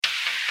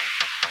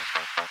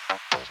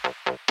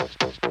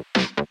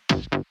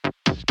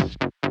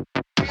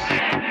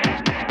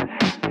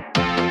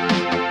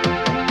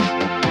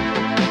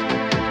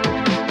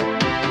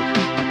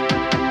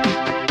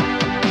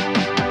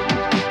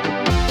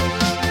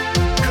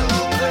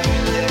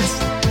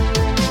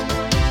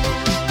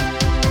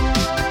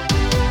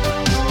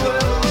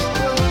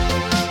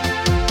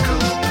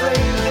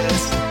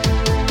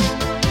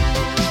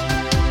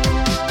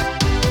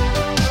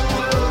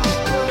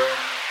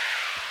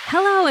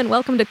and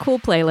welcome to Cool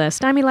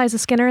Playlist. I'm Eliza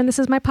Skinner, and this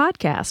is my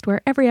podcast,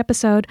 where every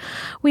episode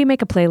we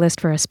make a playlist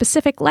for a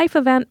specific life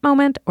event,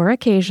 moment, or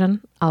occasion,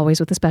 always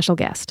with a special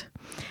guest.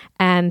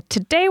 And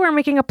today we're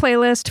making a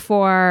playlist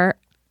for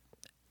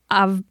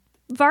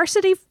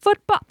varsity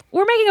football.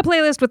 We're making a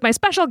playlist with my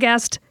special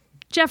guest,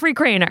 Jeffrey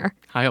Cranor.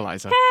 Hi,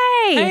 Eliza.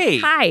 Hey!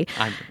 Hi.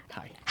 Hi.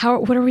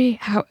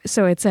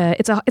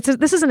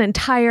 This is an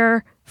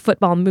entire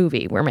football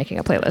movie we're making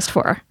a playlist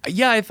for.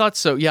 Yeah, I thought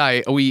so.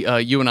 Yeah,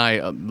 you and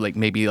I,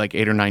 maybe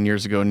 8 or 9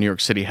 years ago in New York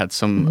City, had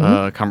some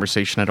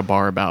conversation at a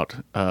bar about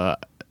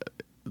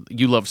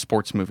you love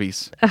sports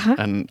movies,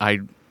 and I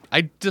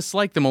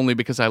dislike them only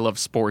because I love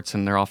sports,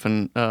 and they're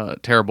often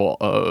terrible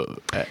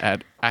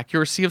at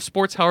accuracy of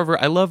sports. However,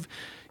 I love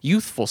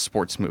youthful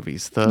sports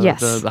movies,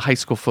 the high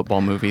school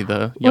football movie,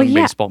 the young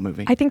baseball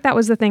movie. I think that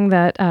was the thing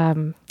that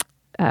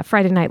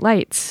Friday Night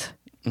Lights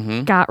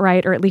got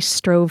right, or at least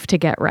strove to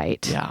get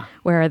right. Yeah.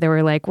 Where they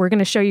were like, we're going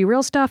to show you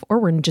real stuff, or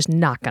we're just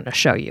not going to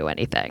show you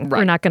anything. Right.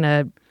 We're not going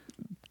to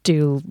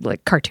do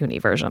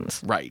cartoony versions.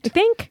 Right. I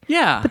think.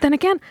 Yeah. But then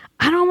again,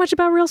 I don't know much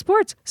about real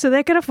sports, so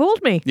they could have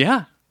fooled me.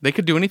 Yeah. They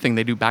could do anything.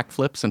 They do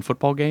backflips in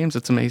football games.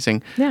 It's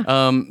amazing. Yeah.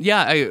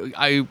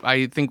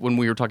 I think when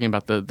we were talking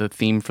about the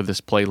theme for this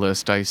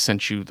playlist, I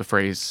sent you the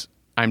phrase,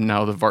 I'm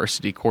now the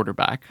varsity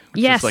quarterback.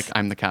 Which yes. is like,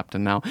 I'm the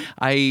captain now.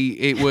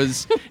 It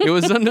was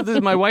under this.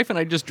 My wife and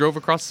I just drove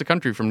across the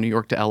country from New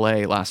York to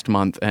LA last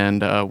month,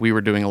 and we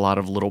were doing a lot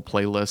of little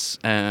playlists,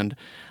 and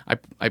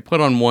I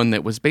put on one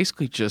that was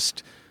basically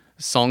just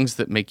songs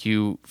that make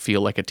you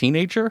feel like a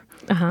teenager.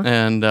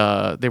 And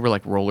they were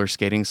like roller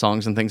skating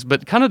songs and things,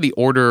 but kind of the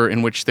order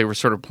in which they were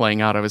sort of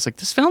playing out, I was like,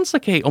 this sounds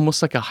like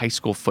almost like a high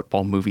school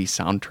football movie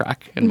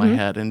soundtrack in my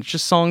head. And it's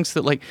just songs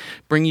that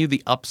bring you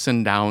the ups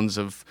and downs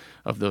of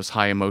those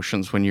high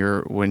emotions when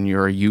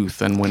you're a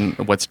youth and when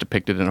what's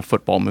depicted in a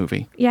football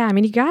movie. Yeah, I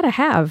mean, you got to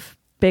have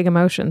big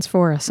emotions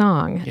for a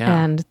song.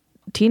 Yeah. And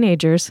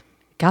teenagers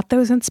got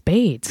those in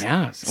spades.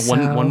 Yeah.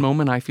 One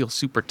moment I feel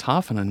super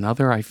tough, and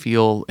another I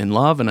feel in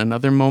love, and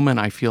another moment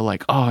I feel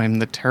like, oh, I'm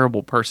the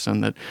terrible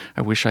person that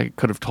I wish I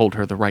could have told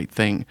her the right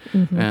thing.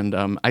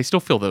 And I still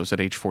feel those at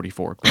age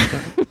 44.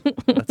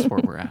 That's where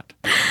we're at.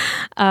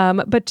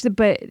 But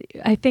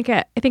I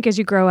think as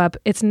you grow up,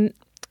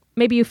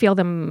 maybe you feel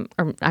them,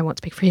 or I won't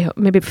speak for you,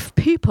 maybe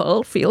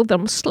people feel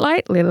them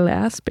slightly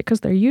less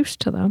because they're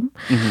used to them.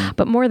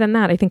 But more than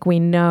that, I think we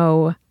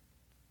know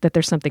that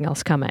there's something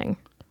else coming.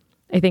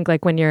 I think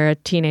when you're a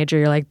teenager,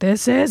 you're like,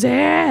 this is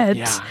it.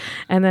 Yeah.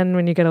 And then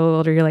when you get a little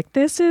older, you're like,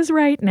 this is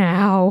right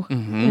now.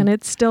 And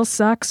it still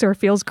sucks or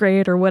feels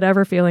great or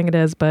whatever feeling it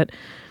is. But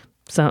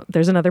so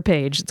there's another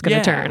page it's going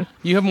to turn.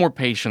 You have more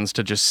patience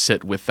to just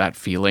sit with that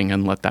feeling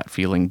and let that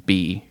feeling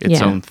be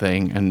its own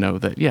thing and know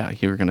that,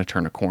 you're going to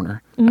turn a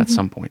corner at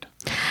some point.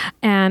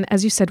 And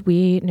as you said,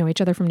 we know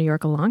each other from New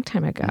York a long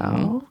time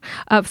ago.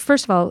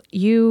 First of all,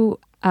 you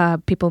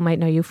people might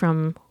know you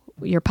from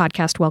your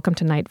podcast, Welcome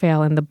to Night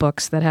Vale, and the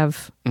books that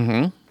have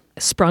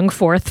sprung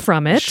forth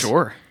from it.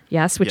 Sure.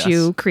 Yes, which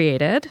you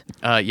created.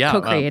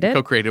 Co-created.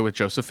 Co-created with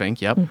Joseph Fink,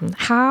 yep.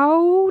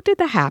 How did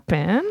that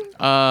happen?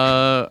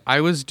 I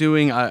was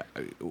doing,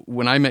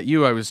 when I met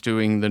you, I was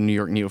doing the New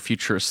York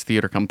Neo-Futurist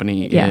Theater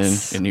Company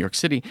in New York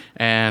City,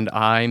 and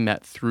I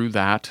met through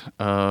that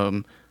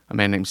a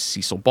man named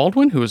Cecil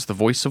Baldwin, who is the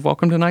voice of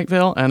Welcome to Night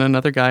Vale, and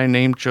another guy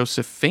named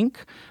Joseph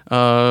Fink,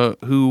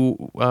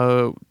 who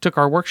took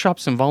our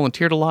workshops and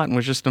volunteered a lot and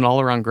was just an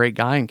all-around great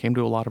guy and came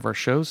to a lot of our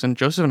shows. And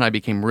Joseph and I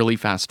became really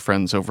fast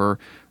friends over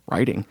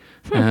writing.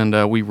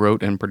 And we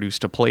wrote and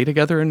produced a play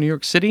together in New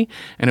York City,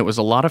 and it was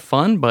a lot of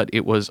fun, but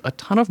it was a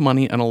ton of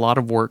money and a lot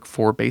of work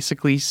for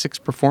basically 6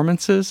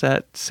 performances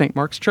at St.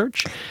 Mark's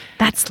Church.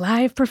 That's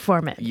live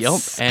performance.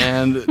 Yep.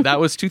 And that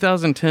was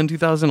 2010,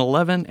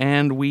 2011,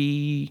 and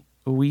we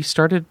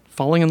started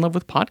falling in love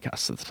with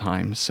podcasts at the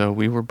time. So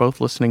we were both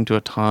listening to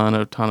a ton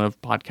of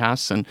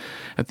podcasts. And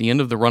at the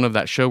end of the run of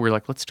that show, we were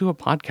like, let's do a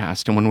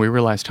podcast. And when we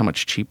realized how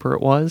much cheaper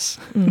it was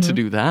to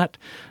do that,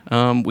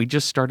 we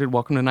just started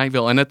Welcome to Night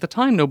Vale. And at the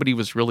time, nobody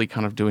was really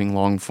kind of doing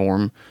long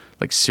form,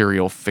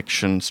 serial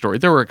fiction story.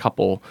 There were a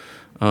couple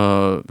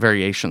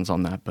variations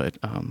on that, but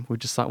we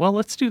just thought, well,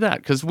 let's do that.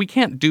 Because we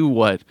can't do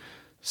what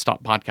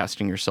Stop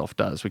Podcasting Yourself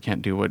does. We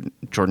can't do what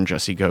Jordan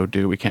Jesse Go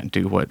do. We can't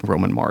do what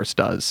Roman Mars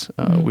does.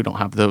 We don't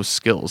have those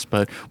skills,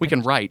 but we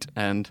can write,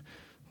 and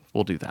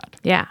we'll do that.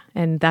 Yeah,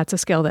 and that's a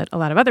skill that a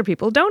lot of other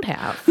people don't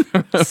have.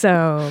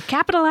 So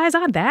capitalize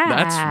on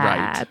that.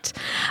 That's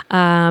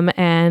right.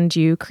 And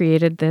you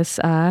created this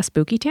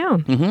spooky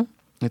town.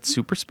 It's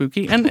super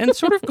spooky and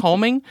sort of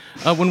calming.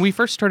 When we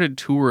first started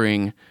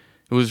touring,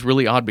 it was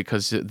really odd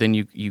because then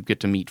you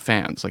get to meet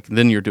fans.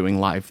 Then you're doing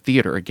live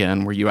theater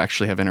again, where you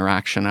actually have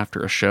interaction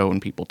after a show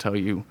and people tell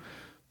you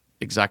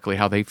exactly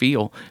how they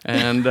feel.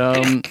 And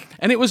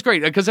and it was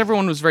great because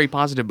everyone was very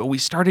positive. But we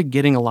started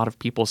getting a lot of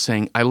people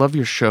saying, "I love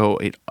your show.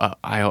 It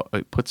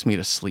puts me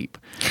to sleep."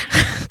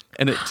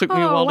 And it took me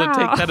a while to wow.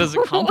 take that as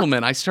a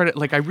compliment.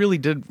 I really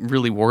did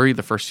worry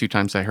the first few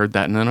times I heard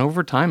that. And then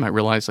over time I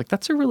realized like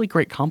that's a really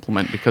great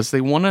compliment because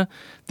they want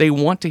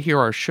to hear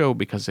our show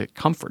because it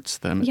comforts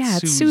them. Yeah,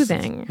 it's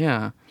soothing.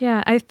 Yeah.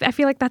 Yeah, I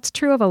feel like that's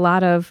true of a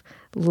lot of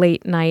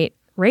late night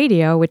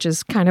radio, which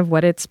is kind of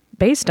what it's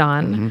based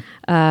on.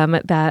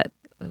 That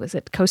was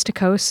it, Coast to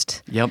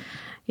Coast. Yep.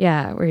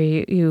 Yeah, where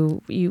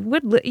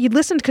you'd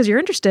listen because you're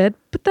interested,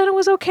 but then it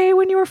was okay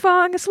when you were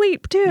falling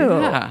asleep too.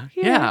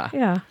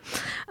 Yeah.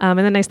 And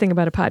the nice thing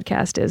about a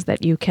podcast is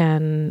that you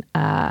can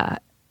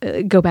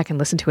go back and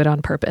listen to it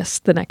on purpose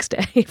the next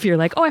day if you're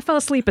like, oh, I fell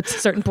asleep at a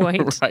certain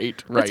point.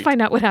 Right. Let's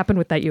find out what happened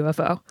with that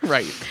UFO.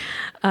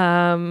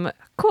 Right.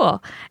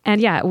 Cool.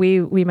 And yeah,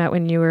 we met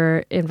when you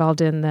were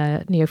involved in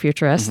the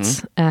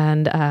Neo-Futurists,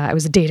 and I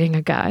was dating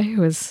a guy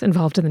who was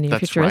involved in the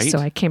Neo-Futurists, right.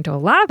 so I came to a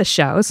lot of the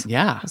shows.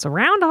 Yeah. I was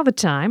around all the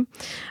time.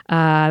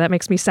 That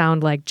makes me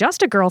sound like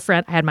just a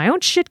girlfriend. I had my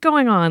own shit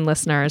going on,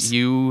 listeners.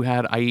 You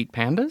had I Eat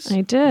Pandas?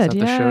 I did. Is that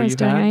the show I was you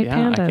doing had? I Eat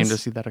Pandas. I came to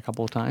see that a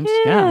couple of times.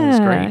 Yeah, it was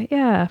great.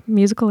 Yeah,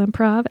 musical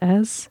improv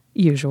as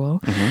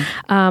usual.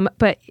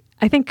 But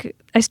I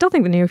still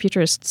think the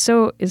Neo-Futurist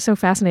is so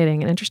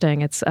fascinating and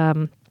interesting. It's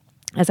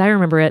as I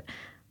remember it,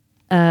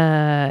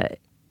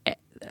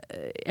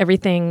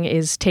 everything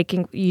is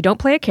you don't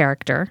play a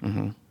character.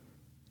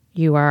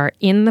 You are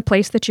in the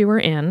place that you were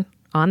in,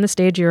 on the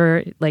stage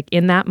you're like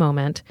in that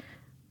moment,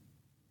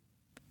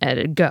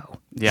 and go.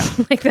 Yeah.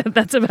 Like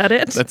that's about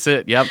it. That's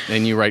it. Yep.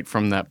 And you write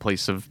from that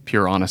place of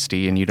pure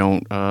honesty, and you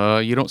don't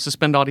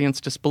suspend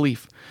audience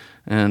disbelief.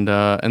 And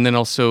then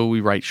also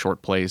we write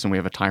short plays, and we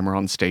have a timer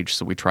on stage,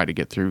 so we try to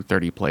get through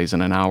 30 plays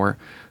in an hour.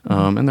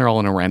 And they're all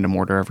in a random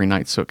order every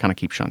night, so it kind of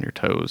keeps you on your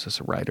toes as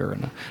a writer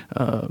and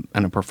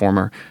a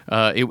performer.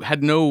 It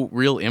had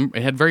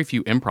it had very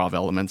few improv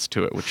elements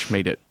to it, which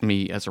made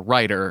me as a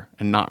writer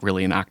and not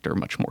really an actor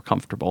much more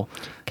comfortable.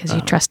 Because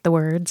you trust the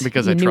words.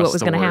 Because you I knew trust what was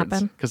the going to words.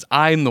 happen. Because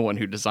I'm the one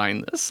who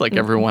designed this. Like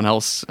everyone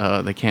else,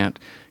 they can't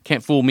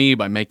fool me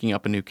by making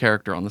up a new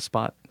character on the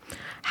spot.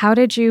 How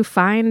did you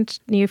find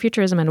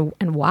Neo-Futurism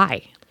and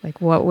why? Like,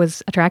 what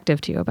was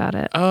attractive to you about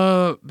it?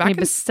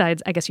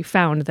 Besides, I guess you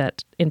found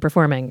that in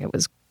performing, it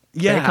was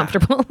very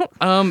comfortable.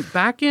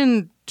 Back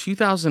in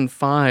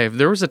 2005,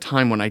 there was a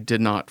time when I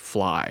did not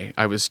fly.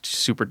 I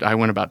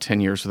went about 10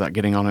 years without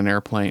getting on an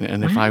airplane.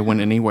 And if I went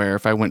anywhere,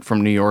 if I went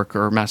from New York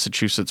or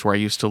Massachusetts, where I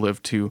used to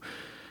live, to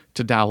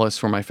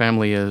Dallas, where my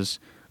family is,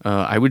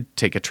 I would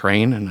take a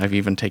train, and I've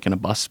even taken a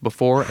bus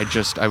before.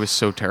 I was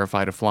so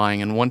terrified of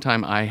flying. And one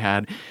time I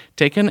had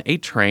taken a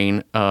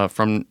train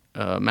from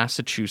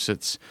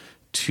Massachusetts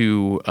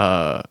to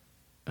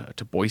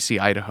Boise,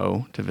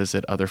 Idaho, to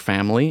visit other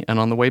family. And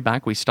on the way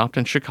back, we stopped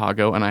in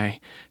Chicago, and I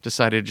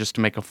decided just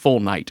to make a full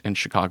night in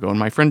Chicago. And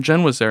my friend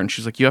Jen was there, and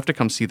she's like, you have to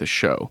come see the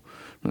show.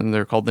 And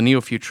they're called the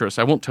Neo-Futurists.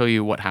 I won't tell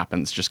you what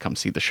happens. Just come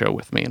see the show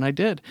with me. And I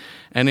did.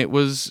 And it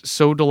was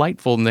so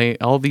delightful. And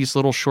all these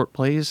little short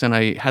plays. And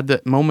I had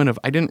that moment of,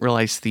 I didn't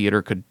realize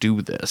theater could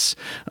do this.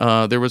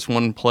 There was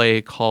one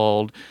play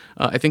called,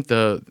 I think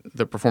the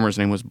performer's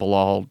name was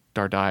Bilal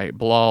Dardai.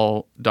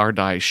 Bilal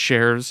Dardai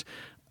shares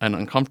an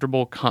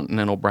uncomfortable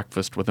continental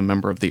breakfast with a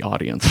member of the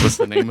audience was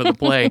the name of the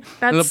play.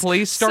 And the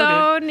play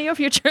started. So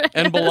Neo-Futurist.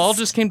 And Bilal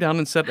just came down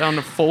and set down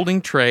a folding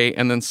tray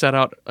and then set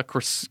out a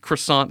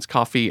croissants,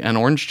 coffee, and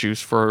orange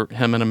juice for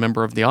him and a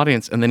member of the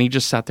audience. And then he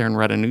just sat there and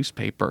read a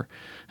newspaper.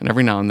 And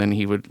every now and then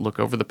he would look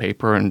over the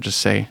paper and just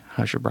say,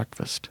 how's your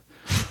breakfast?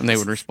 And they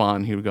would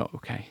respond. He would go,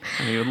 okay.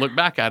 And he would look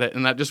back at it.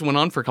 And that just went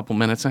on for a couple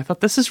minutes. And I thought,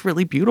 this is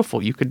really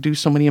beautiful. You could do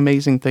so many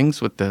amazing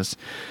things with this.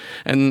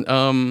 And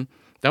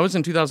that was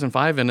in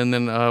 2005, and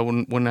then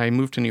when I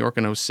moved to New York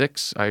in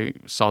 2006, I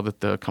saw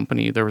that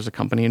there was a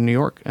company in New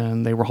York,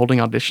 and they were holding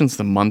auditions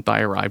the month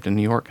I arrived in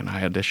New York, and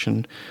I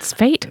auditioned. It's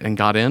fate. And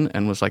got in,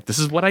 and was like, this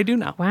is what I do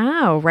now.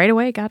 Wow, right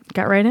away, got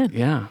right in.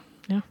 Yeah.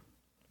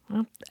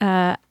 Well,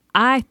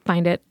 I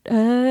find it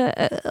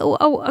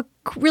a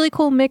really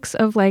cool mix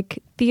of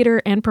like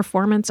theater and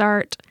performance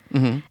art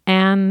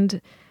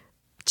and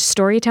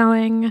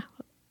storytelling.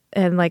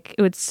 And like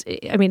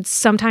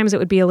sometimes it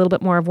would be a little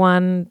bit more of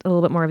one, a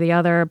little bit more of the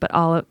other,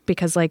 but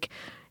because like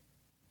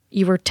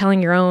you were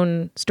telling your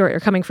own story or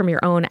coming from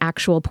your own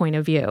actual point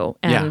of view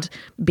and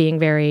being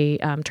very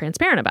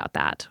transparent about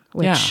that,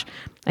 which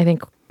I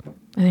think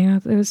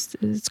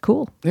it's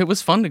cool. It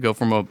was fun to go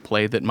from a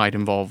play that might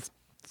involve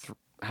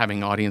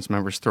having audience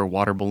members throw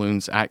water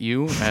balloons at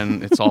you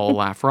and it's all a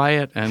laugh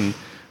riot, and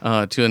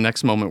to the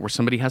next moment where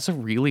somebody has a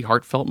really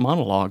heartfelt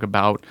monologue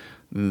about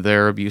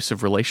their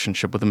abusive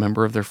relationship with a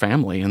member of their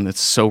family, and it's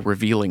so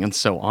revealing and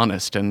so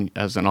honest, and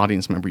as an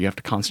audience member you have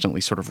to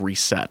constantly sort of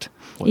reset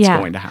what's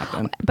going to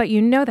happen. But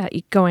you know that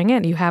going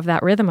in, you have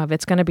that rhythm of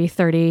it's going to be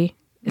 30,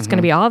 it's going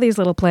to be all these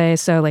little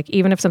plays, so like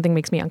even if something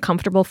makes me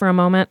uncomfortable for a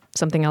moment,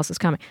 something else is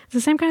coming. It's the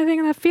same kind of thing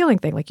in that feeling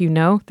thing, like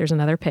there's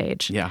another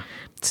page. Yeah.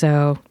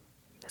 So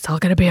it's all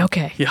going to be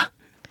okay. Yeah.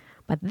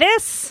 But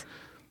this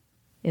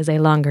is a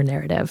longer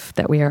narrative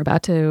that we are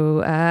about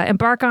to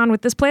embark on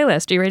with this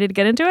playlist. Are you ready to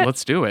get into it?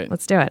 Let's do it.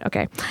 Let's do it.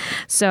 Okay.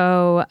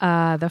 So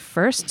the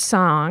first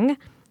song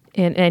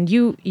And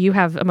you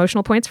have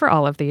emotional points for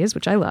all of these,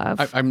 which I love.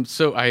 I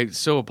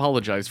so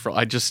apologize for.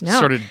 I just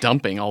started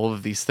dumping all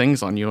of these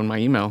things on you in my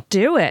email.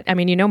 Do it. I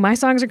mean, my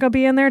songs are going to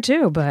be in there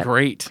too, but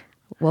great.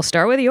 We'll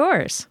start with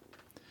yours.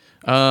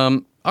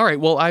 All right.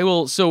 Well, I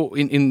will. So,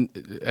 in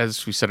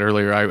as we said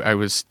earlier, I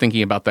was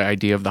thinking about the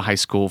idea of the high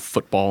school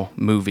football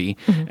movie,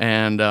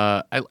 and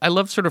I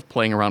love sort of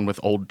playing around with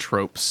old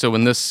tropes. So,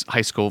 in this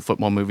high school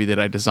football movie that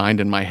I designed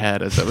in my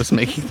head as I was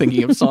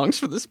thinking of songs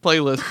for this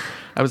playlist,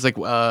 I was like,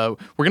 we're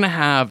gonna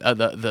have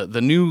the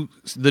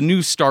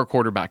new star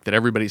quarterback that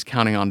everybody's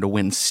counting on to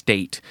win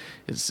state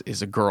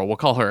is a girl. We'll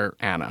call her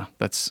Anna.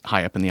 That's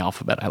high up in the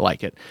alphabet. I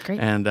like it. Great.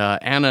 And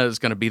Anna is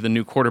going to be the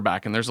new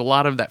quarterback, and there's a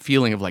lot of that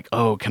feeling of like,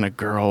 oh, can a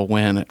girl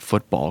win at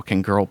football?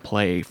 Can girl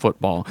play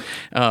football?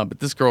 But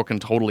this girl can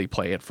totally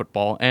play at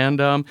football,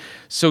 and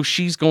so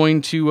she's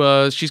going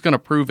to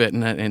prove it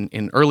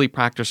in early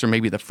practice or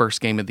maybe the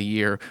first game of the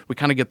year. We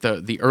kind of get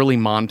the early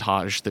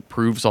montage that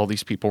proves all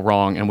these people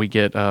wrong, and we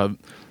get the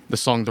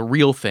song "The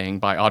Real Thing"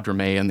 by Audra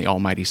May and the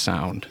Almighty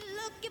Sound.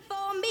 Looking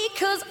for me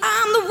 'cause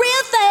I'm the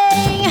real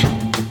thing.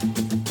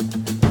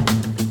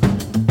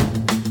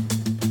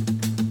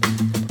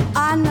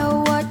 I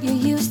know what you're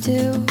used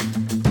to.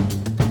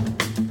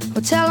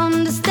 Well, tell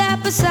them to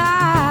step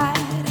aside.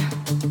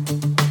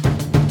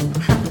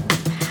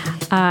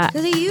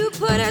 'Cause you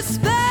put a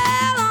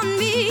spell on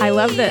me. I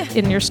love that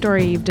in your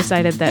story you've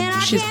decided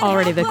that she's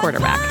already the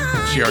quarterback.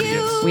 She already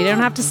is. We don't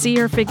have to see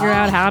her figure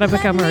out how to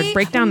become her,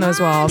 break down those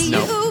walls. No.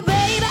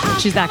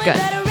 She's that good.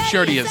 She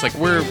already is. Like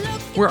we're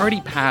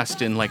already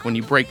past in like when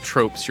you break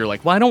tropes, you're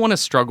like, well, I don't want to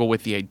struggle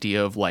with the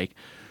idea of like,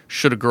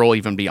 should a girl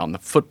even be on the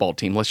football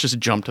team? Let's just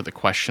jump to the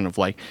question of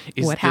like,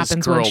 What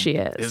happens when she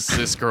is? Is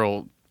this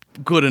girl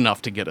good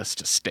enough to get us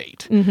to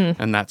state?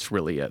 And that's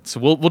really it.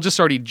 So we'll just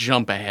already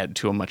jump ahead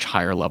to a much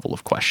higher level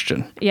of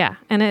question. Yeah,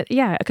 and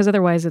because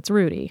otherwise it's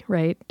Rudy,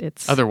 right?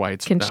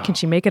 Otherwise, can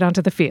she make it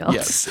onto the field?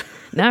 Yes.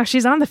 Now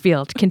she's on the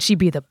field. Can she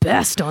be the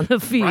best on the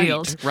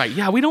field? Right.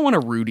 Yeah, we don't want a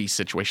Rudy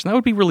situation. That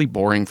would be really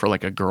boring for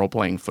like a girl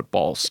playing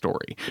football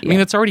story. I mean,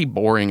 it's already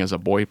boring as a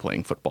boy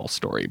playing football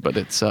story, but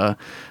it's it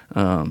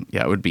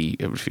would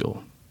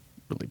feel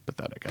really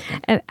pathetic, I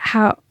think. And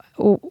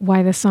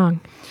why this song?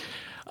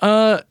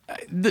 I'm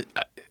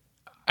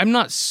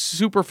not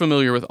super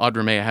familiar with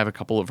Audra May. I have a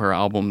couple of her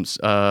albums,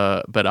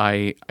 but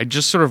I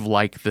just sort of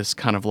like this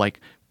kind of like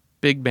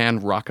big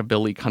band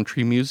rockabilly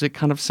country music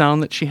kind of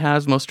sound that she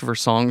has. Most of her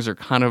songs are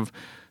kind of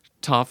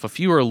tough. A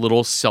few are a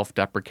little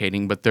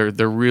self-deprecating, but they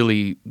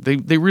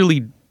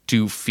really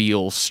do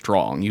feel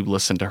strong. You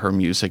listen to her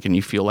music and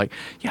you feel like,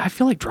 yeah, I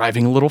feel like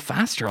driving a little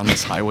faster on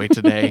this highway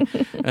today.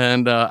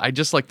 And I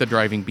just like the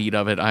driving beat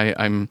of it.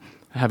 I'm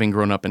having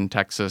grown up in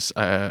Texas,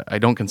 I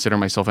don't consider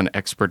myself an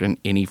expert in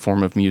any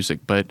form of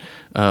music, but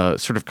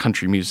sort of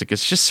country music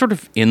is just sort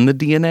of in the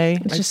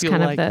DNA. It's just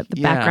kind of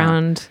the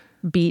background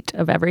beat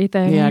of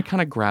everything. Yeah, I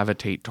kind of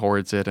gravitate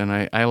towards it, and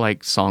I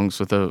like songs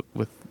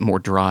with more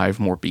drive,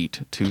 more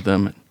beat to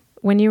them.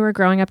 When you were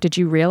growing up, did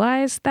you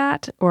realize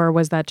that, or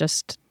was that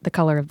just the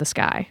color of the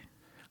sky?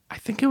 I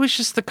think it was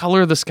just the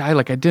color of the sky.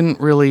 Like I didn't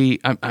really.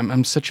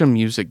 I'm such a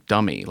music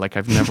dummy. Like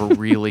I've never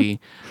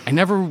really. I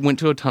never went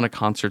to a ton of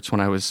concerts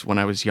when I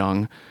was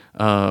young,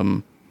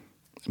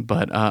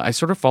 but I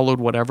sort of followed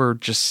whatever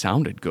just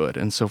sounded good.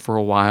 And so for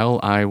a while,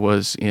 I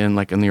was in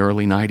the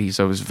early '90s.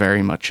 I was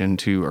very much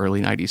into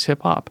early '90s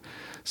hip hop.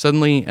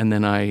 Suddenly, and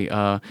then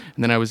I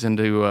was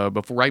into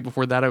right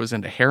before that I was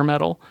into hair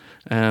metal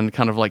and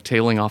kind of like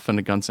tailing off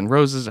into Guns N'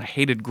 Roses. I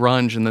hated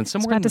grunge, and then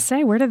somewhere I was about to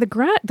say, where did the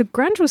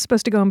grunge was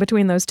supposed to go in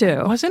between those two?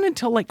 It wasn't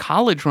until like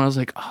college when I was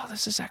like, oh,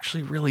 this is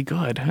actually really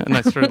good, and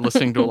I started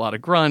listening to a lot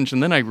of grunge,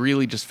 and then I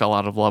really just fell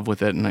out of love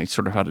with it, and I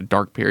sort of had a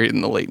dark period in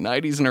the late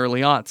 '90s and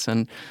early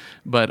aughts,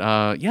 but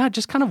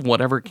just kind of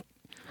whatever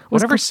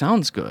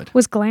sounds good.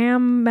 Was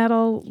glam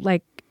metal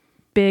like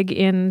big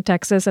in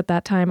Texas at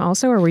that time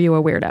also, or were you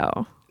a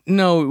weirdo?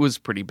 No, it was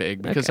pretty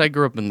big because Okay. I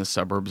grew up in the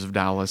suburbs of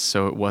Dallas,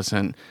 so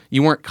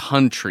you weren't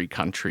country,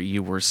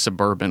 you were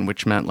suburban,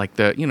 which meant like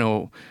the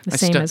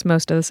Same as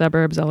most of the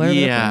suburbs all over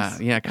the place.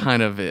 Yeah,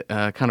 kind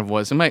of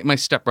was. And my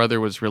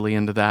stepbrother was really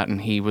into that,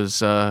 and he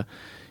was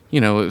it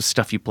was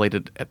stuff you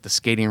played at the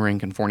skating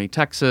rink in Forney,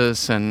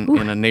 Texas, and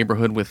in a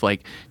neighborhood with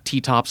like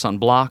T-tops on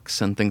blocks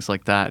and things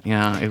like that.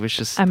 Yeah, it was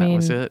just, that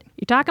was it.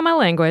 You're talking my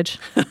language.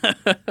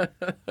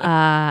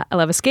 I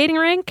love a skating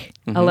rink.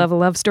 I love a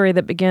love story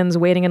that begins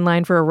waiting in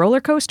line for a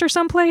roller coaster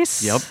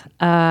someplace. Yep.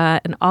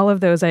 And all of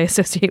those I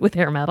associate with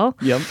hair metal.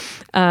 Yep.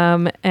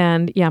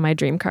 And yeah, my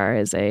dream car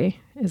is a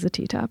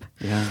T-top.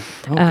 Yeah.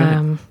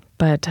 Okay.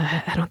 But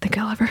I don't think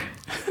I'll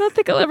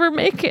ever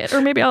make it.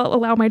 Or maybe I'll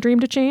allow my dream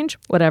to change.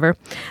 Whatever.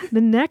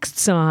 The next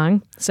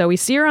song, so we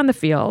see her on the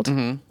field.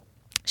 Mm-hmm.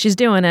 She's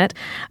doing it.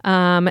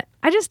 I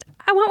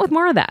want with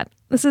more of that.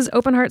 This is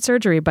Open Heart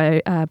Surgery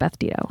by Beth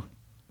Ditto.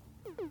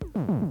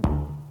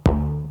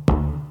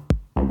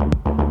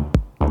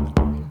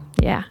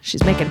 Yeah,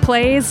 she's making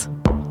plays.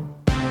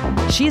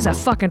 She's a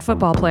fucking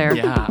football player.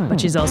 Yeah.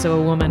 But she's also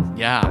a woman.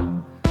 Yeah.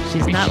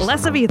 She's Maybe not she's-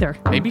 less of either.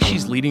 Maybe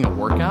she's leading a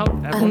workout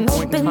at one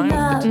point in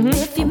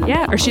time.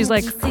 Yeah, or she's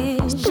like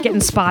getting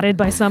spotted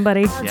by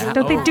somebody. Yeah.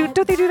 Don't they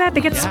do that?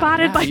 They get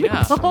spotted by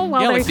people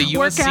while like they the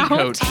work USC out.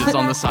 coach is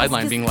on the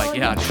sideline being like,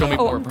 yeah, show me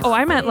more of her. Oh,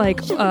 I meant like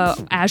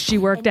as she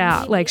worked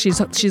out, like she's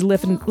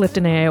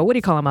lifting a what do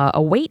you call them,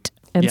 a weight,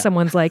 and Yeah.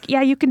 someone's like,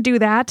 yeah, you can do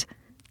that,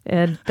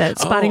 and that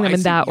spotting them I in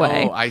see. that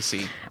way. Oh, I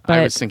see. But-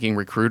 I was thinking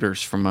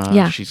recruiters from.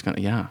 Yeah. She's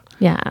gonna. Yeah.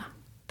 Yeah,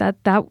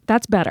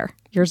 that's better.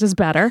 Yours is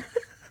better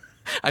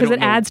I because don't it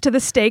know. adds to the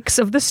stakes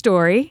of the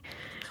story,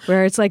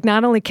 where it's like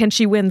not only can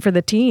she win for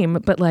the team,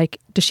 but like,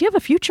 does she have a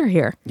future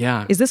here?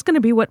 Yeah. Is this going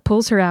to be what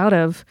pulls her out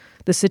of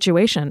the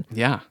situation?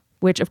 Yeah.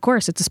 Which, of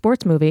course, it's a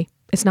sports movie.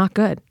 It's not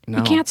good. No.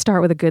 You can't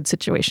start with a good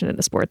situation in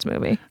a sports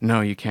movie.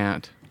 No, you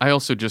can't. I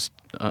also just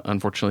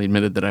unfortunately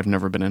admitted that I've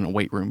never been in a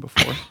weight room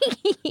before.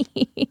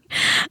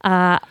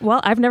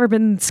 Well, I've never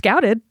been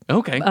scouted.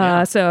 Okay.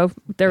 Yeah. So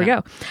there we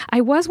Yeah. go.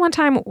 I was one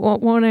time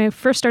when I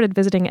first started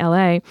visiting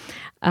LA,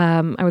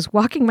 I was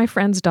walking my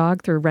friend's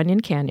dog through Runyon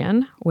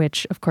Canyon,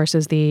 which, of course,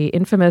 is the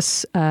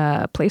infamous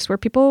place where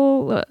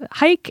people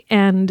hike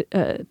and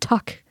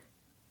tuck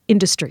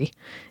industry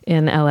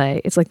in LA.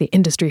 It's like the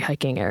industry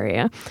hiking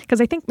area.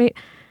 Because I think maybe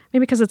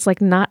because it's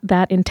like not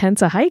that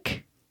intense a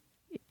hike.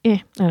 I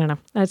don't know.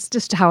 That's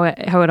just how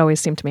it always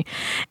seemed to me.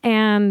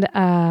 And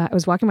I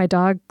was walking my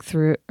dog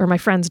through, or my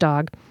friend's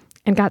dog,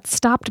 and got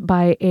stopped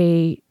by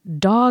a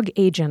dog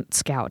agent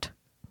scout.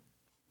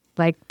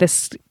 Like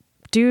this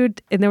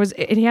dude, and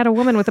he had a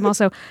woman with him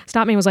also,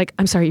 stopped me and was like,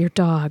 I'm sorry, your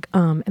dog.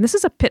 And this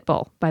is a pit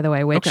bull, by the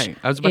way, which Okay.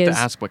 I was about to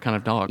ask what kind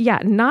of dog. yeah,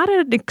 not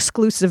an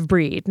exclusive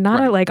breed, not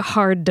a Right. like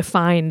hard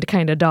defined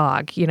kind of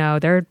dog. You know,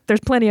 there's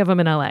plenty of them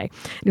in LA. And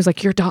he was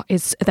like, your dog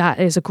is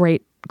a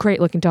great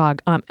looking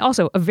dog.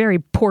 Also a very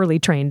poorly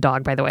trained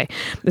dog, by the way.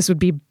 This would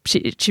be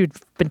she would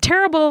have been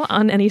terrible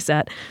on any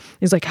set.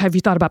 He's like, have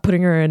you thought about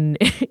putting her in?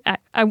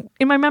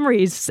 In my memory,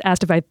 he's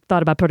asked if I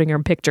thought about putting her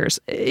in pictures.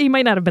 He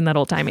might not have been that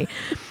old timey,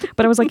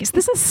 but I was like, is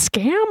this a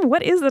scam?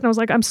 What is it? And I was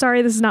like, I'm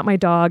sorry, this is not my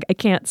dog. I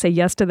can't say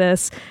yes to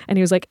this. And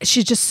he was like,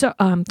 she's just so.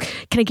 Can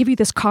I give you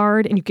this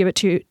card and you give it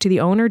to the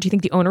owner? Do you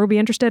think the owner will be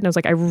interested? And I was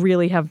like, I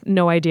really have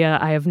no idea.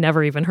 I have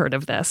never even heard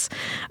of this.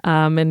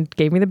 And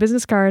gave me the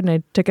business card, and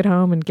I took it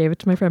home and gave it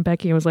to my friend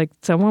Becky and was like,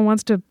 someone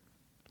wants to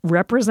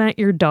represent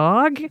your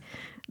dog?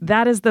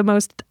 That is the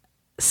most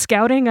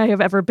scouting I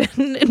have ever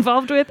been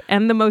involved with,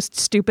 and the most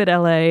stupid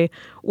LA,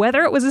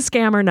 whether it was a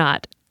scam or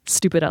not,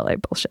 stupid LA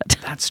bullshit.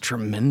 That's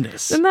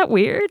tremendous. Isn't that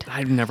weird?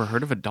 I've never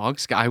heard of a dog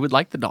scout. I would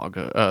like the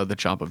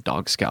job of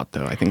dog scout,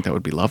 though. I think that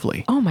would be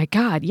lovely. Oh my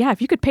God. Yeah.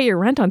 If you could pay your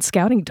rent on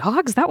scouting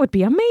dogs, that would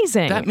be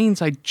amazing. That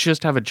means I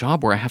just have a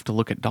job where I have to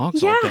look at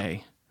dogs all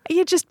day.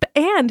 You just,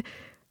 and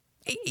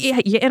yeah,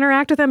 you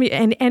interact with them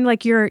and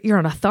like you're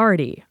an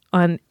authority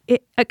on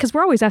it. Cause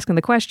we're always asking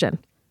the question,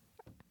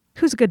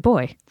 who's a good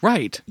boy?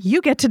 Right.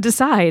 You get to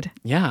decide.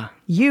 Yeah.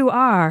 You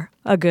are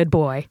a good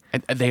boy.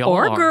 And they all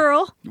Or are.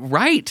 girl.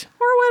 Right.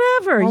 Or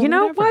whatever. Or you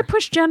know, whatever. why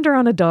push gender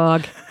on a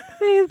dog?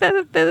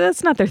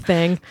 That's not their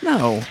thing.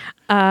 No.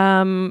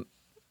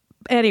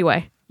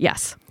 Anyway,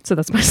 yes. So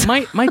that's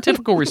my My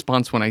typical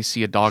response when I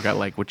see a dog I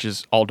like, which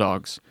is all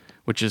dogs,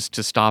 which is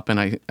to stop and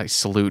I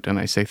salute and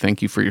I say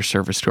thank you for your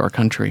service to our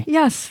country.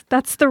 Yes,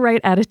 that's the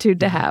right attitude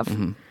to have.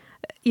 Mm-hmm.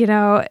 You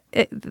know,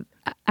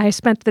 I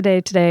spent the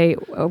day today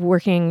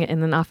working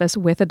in an office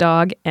with a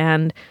dog,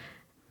 and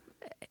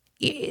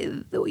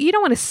you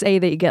don't want to say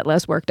that you get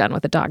less work done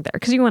with a dog there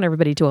because you want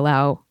everybody to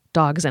allow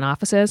dogs in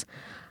offices.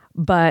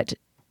 But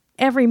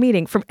every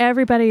meeting, from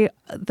everybody,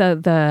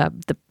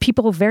 the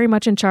people very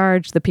much in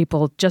charge, the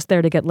people just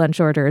there to get lunch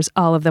orders,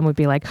 all of them would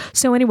be like,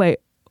 so anyway,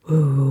 oh,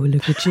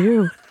 look at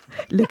you.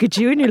 Look at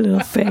you and your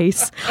little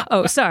face.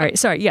 Oh, sorry.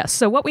 Yes.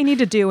 So what we need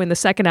to do in the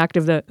second act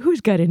of the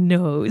who's got a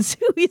nose?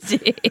 Who is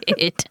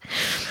it?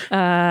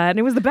 And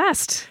it was the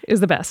best. It was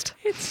the best.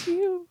 It's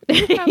you.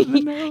 You have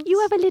the nose. You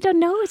have a little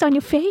nose on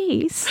your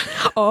face.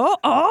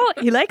 Oh,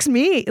 he likes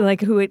me. Like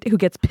who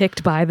gets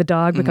picked by the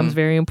dog becomes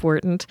very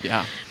important.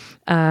 Yeah.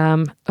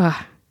 Yeah,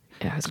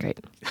 it was great.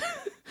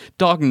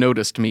 Dog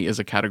noticed me is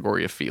a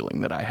category of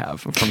feeling that I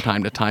have from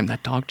time to time.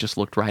 That dog just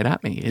looked right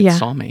at me. It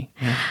saw me.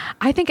 Yeah.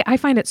 I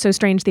find it so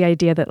strange, the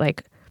idea that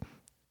like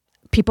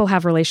people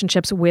have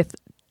relationships with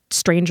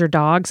stranger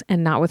dogs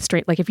and not with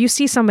like if you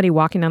see somebody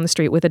walking down the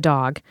street with a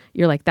dog,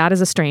 you're like, that is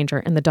a stranger,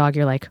 and the dog,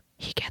 you're like,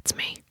 he gets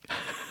me.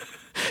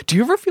 Do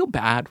you ever feel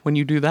bad when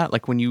you do that?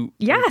 Like when you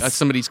Yes,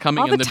 somebody's coming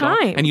all in the the dog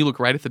time. and you look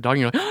right at the dog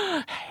and you're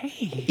like,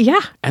 hey.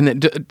 Yeah. And then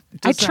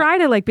I try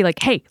to like be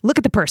like, hey, look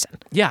at the person.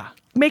 Yeah.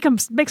 Make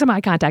some eye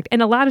contact.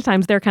 And a lot of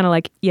times they're kind of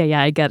like,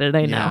 yeah, I get it.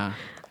 I know.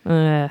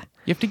 Yeah.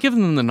 You have to give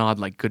them the nod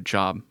like, good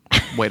job.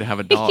 Way to have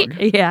a dog.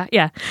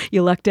 Yeah.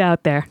 You lucked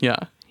out there. Yeah.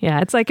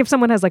 Yeah. It's like if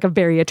someone has like a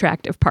very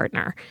attractive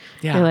partner,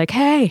 Yeah. you're like,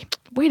 hey,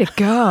 way to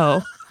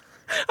go.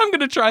 I'm going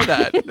to try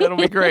that. That'll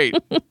be great.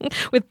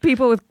 With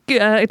people with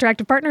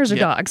attractive partners or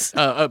dogs.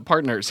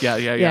 Partners. Yeah.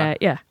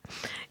 Yeah.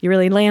 You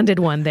really landed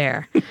one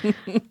there.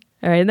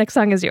 All right. Next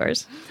song is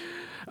yours.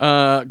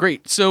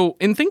 Great. So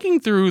in thinking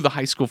through the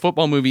high school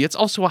football movie, it's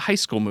also a high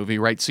school movie,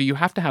 right? So you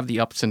have to have the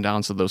ups and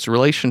downs of those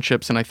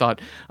relationships. And I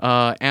thought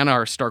Anna,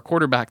 our star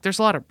quarterback, there's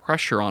a lot of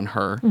pressure on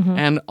her.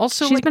 And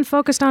also She's been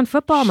focused on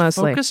football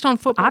mostly. focused on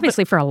football.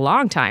 Obviously for a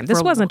long time.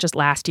 This wasn't just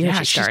last year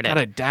she started. She's got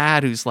a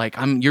dad who's like,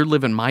 you're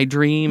living my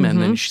dream.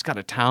 And then she's got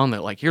a town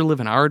that like, you're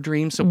living our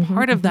dream. So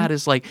part of that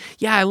is like,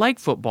 yeah, I like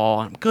football.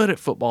 I'm good at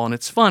football and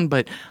it's fun,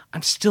 but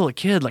I'm still a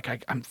kid.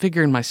 Like I'm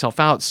figuring myself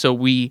out. So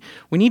we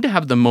need to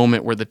have the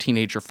moment where the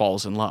teenager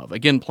falls in love.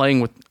 Again, playing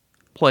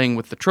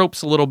with the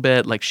tropes a little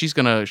bit. Like she's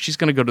gonna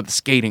go to the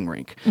skating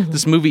rink.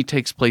 This movie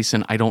takes place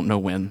in I don't know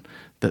when,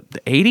 the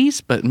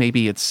 80s, but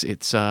maybe it's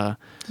I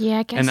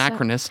guess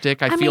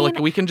anachronistic. So. I feel like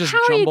we can just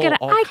how jumble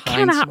all I kinds.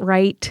 cannot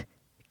write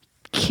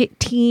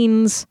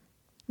teens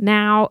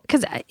now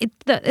because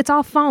it's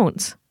all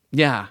phones.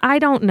 Yeah. I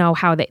don't know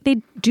how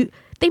they do.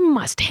 They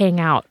must hang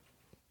out.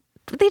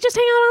 They just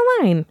hang out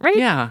online, right?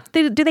 Yeah.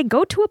 Do they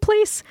go to a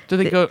place? Do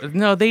they go?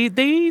 No,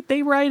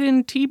 they ride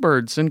in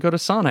T-Birds and go to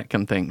Sonic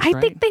and things. I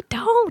right? think they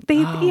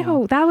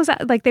don't. That was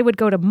like they would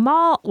go to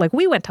mall. Like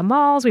we went to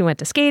malls, we went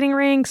to skating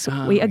rinks.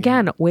 We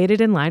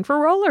waited in line for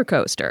roller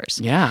coasters.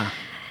 Yeah,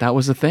 that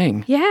was a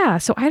thing. Yeah,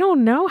 so I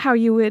don't know how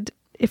you would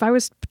if I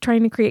was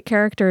trying to create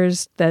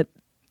characters that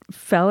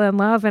fell in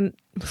love and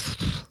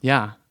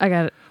Yeah. I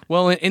got it.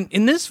 Well,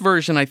 in this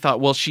version, I thought,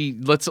 well,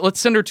 let's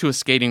send her to a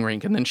skating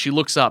rink, and then she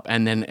looks up,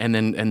 and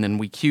then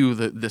we cue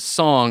the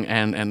song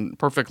and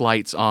perfect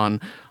lights on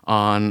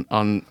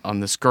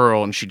this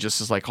girl, and she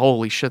just is like,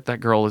 holy shit, that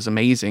girl is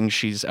amazing,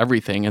 she's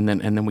everything, and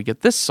then we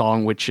get this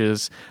song, which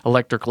is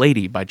Electric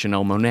Lady by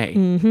Janelle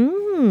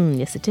Monáe.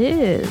 Yes, it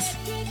is.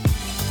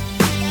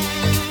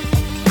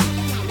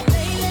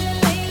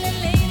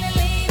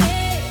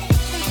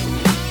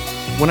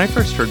 When I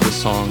first heard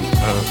this song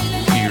a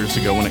few years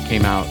ago when it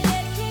came out,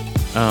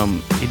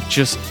 it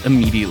just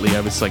immediately,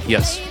 I was like,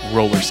 yes,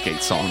 roller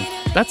skate song.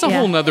 That's a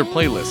whole nother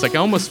playlist. Like I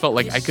almost felt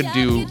like I could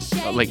do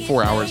like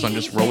 4 hours on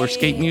just roller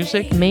skate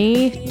music.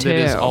 Me too. That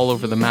is all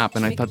over the map.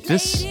 And I thought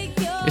it's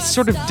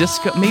sort of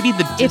disco, maybe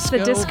the disco. It's the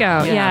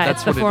disco. Yeah, that's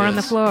it's the what four it on the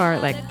is. floor.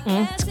 Like,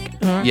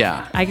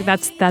 Yeah.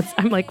 that's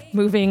I'm like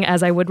moving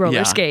as I would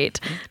roller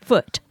skate.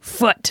 Foot,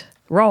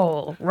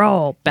 roll,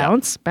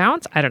 bounce.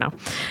 I don't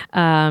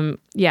know.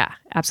 Yeah,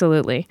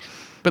 absolutely.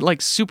 But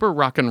like super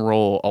rock and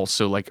roll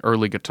also, like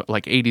early guitar,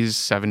 like 80s,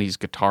 70s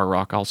guitar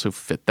rock also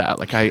fit that.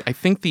 Like I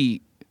think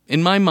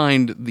in my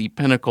mind, the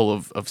pinnacle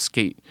of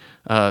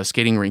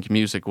skating rink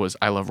music was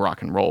I Love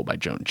Rock and Roll by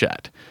Joan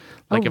Jett.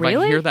 Like if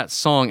really? I hear that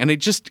song, and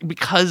it just,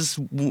 because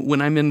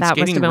when I'm in That must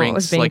skating have been what rinks,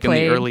 was being like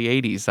played. in the early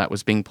 80s, that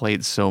was being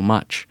played so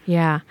much.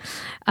 Yeah.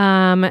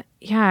 I'm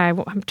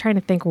trying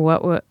to think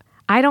what would,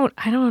 I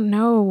don't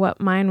know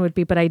what mine would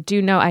be, but I do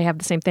know I have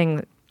the same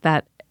thing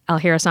that I'll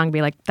hear a song and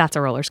be like, that's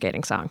a roller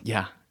skating song.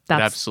 Yeah.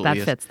 That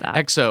absolutely fits that.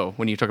 EXO,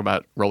 when you talk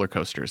about roller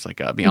coasters, like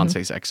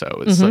Beyonce's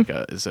EXO is like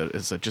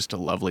is just a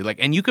lovely, like,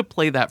 and you could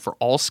play that for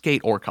all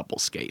skate or couple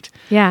skate.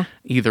 Yeah.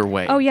 Either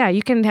way. Oh yeah,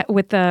 you can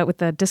with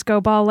the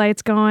disco ball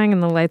lights going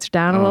and the lights are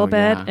down a little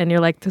bit, yeah. and you're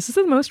like, this is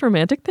the most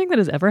romantic thing that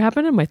has ever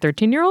happened in my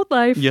 13-year-old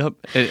life. Yep.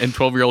 And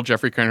 12-year-old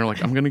Jeffrey Kerner,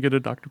 like, I'm gonna get a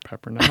Dr.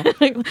 Pepper now.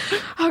 Like,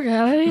 oh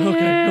god, he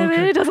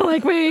really doesn't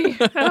like me.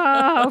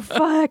 Oh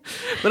fuck.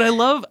 But I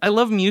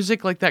love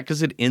music like that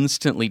because it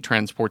instantly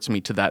transports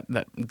me to that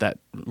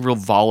real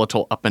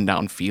volatile up and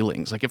down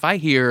feelings. Like if I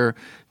hear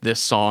this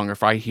song, or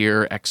if I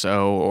hear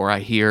EXO, or I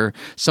hear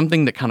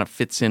something that kind of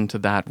fits into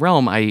that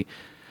realm, it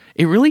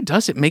really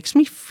does. It makes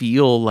me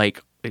feel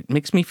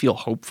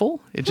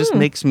hopeful. It just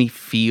makes me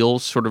feel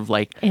sort of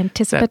like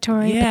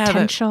Anticipatory,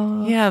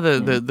 potential.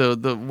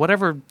 The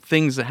whatever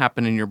things that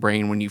happen in your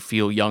brain when you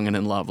feel young and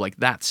in love, like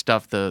that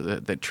stuff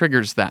that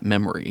triggers that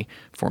memory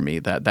for me,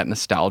 that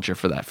nostalgia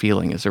for that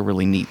feeling is a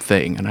really neat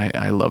thing. And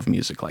I love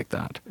music like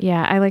that.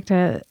 Yeah, I like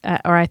to,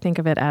 or I think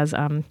of it as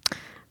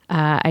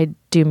I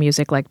do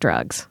music like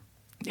drugs.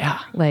 Yeah.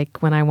 Like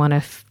when I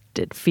want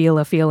to feel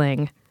a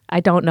feeling, I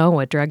don't know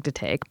what drug to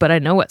take, but I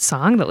know what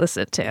song to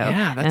listen to.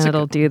 Yeah, that's and a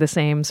it'll good do the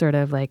same sort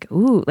of like,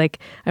 ooh, like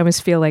I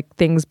almost feel like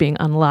things being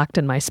unlocked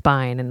in my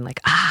spine and like,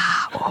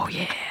 oh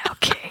yeah,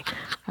 okay.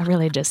 I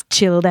really just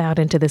chilled out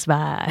into this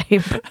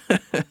vibe.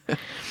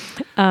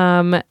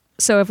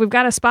 So if we've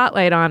got a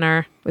spotlight on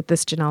her with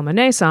this Janelle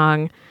Monáe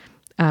song,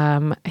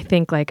 I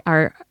think like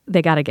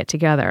they got to get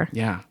together.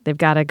 Yeah. They've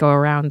got to go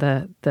around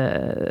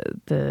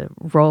the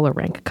roller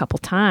rink a couple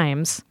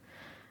times.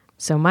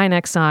 So my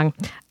next song,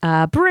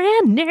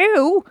 brand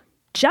new,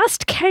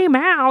 just came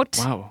out.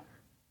 Wow.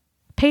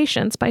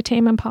 Patience by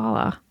Tame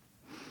Impala.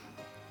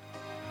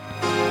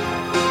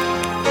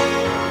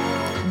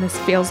 And this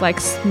feels like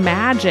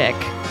magic.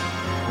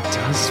 It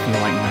does feel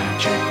like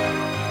magic.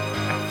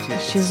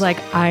 She's like,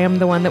 I am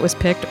the one that was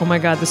picked. Oh my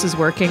God, this is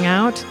working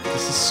out.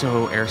 This is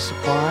so Air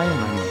Supply.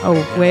 And I'm, Oh,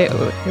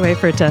 wait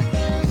for it to.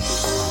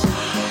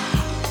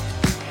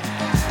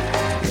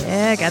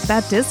 Yeah, got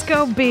that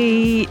disco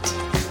beat.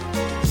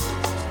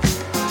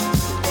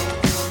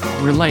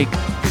 We're like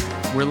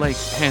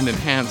hand in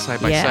hand, side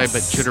by side,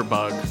 but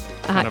jitterbug.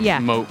 kind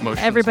of motions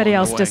Everybody along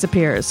else the way.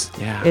 disappears.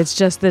 Yeah. It's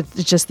just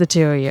the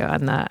two of you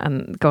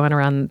and going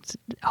around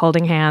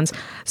holding hands.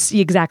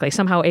 Exactly.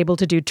 Somehow able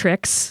to do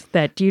tricks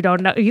that you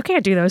don't know. You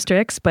can't do those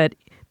tricks, but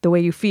the way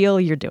you feel,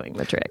 you're doing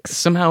the tricks.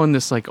 Somehow in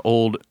this like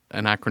old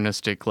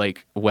anachronistic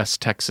like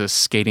West Texas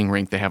skating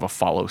rink, they have a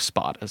follow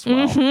spot as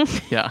well.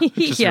 Yeah, which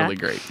is really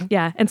great.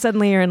 Yeah, and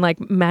suddenly you're in like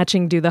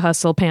matching Do the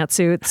Hustle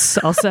pantsuits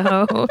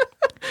also.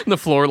 The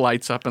floor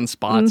lights up in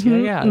spots.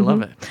 I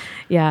love it.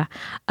 Yeah.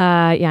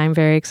 I'm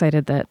very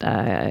excited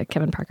that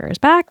Kevin Parker is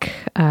back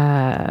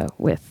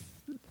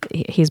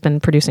he's been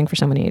producing for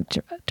so many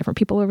different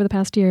people over the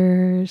past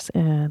years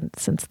and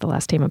since the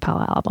last Tame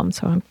Impala album.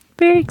 So I'm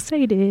very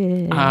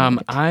excited.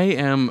 I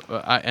am,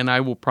 and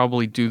I will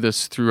probably do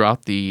this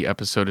throughout the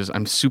episode, is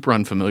I'm super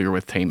unfamiliar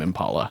with Tame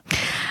Impala.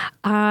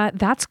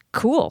 That's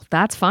cool.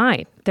 That's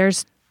fine.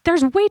 There's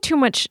way too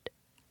much.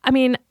 I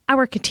mean, I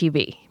work at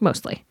TV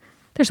mostly.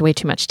 There's way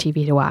too much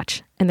TV to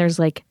watch. And there's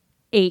like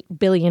 8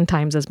 billion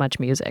times as much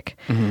music.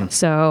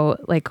 So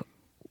like,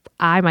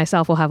 I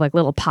myself will have like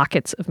little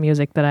pockets of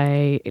music that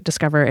I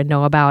discover and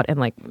know about and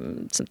like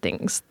some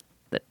things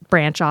that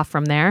branch off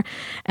from there.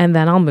 And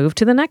then I'll move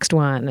to the next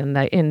one.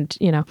 And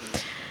you know,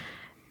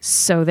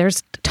 so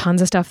there's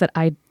tons of stuff that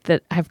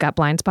I've got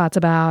blind spots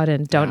about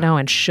and don't know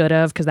and should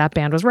have, because that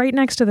band was right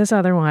next to this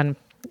other one.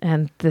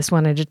 And this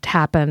one I just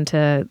happened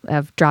to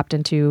have dropped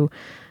into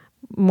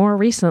more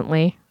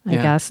recently, I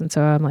guess. And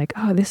so I'm like,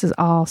 oh, this is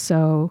all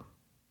so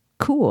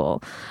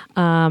cool.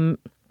 And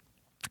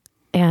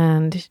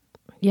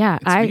yeah,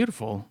 it's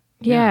beautiful.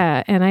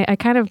 Yeah, and I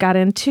kind of got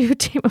into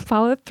Tame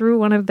Impala through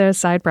one of their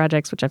side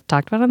projects, which I've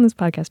talked about on this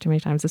podcast too many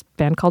times. This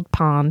band called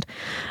Pond,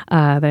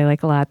 that I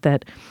like a lot.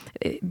 That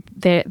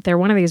they're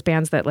one of these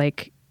bands that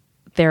like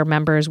their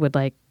members would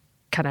like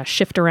kind of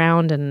shift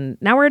around, and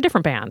now we're a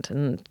different band,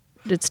 and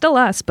it's still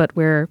us, but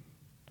we're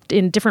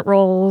in different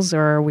roles,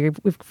 or we've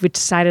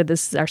decided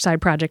this is our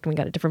side project, and we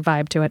got a different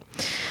vibe to it.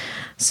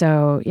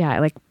 So yeah, I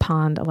like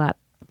Pond a lot.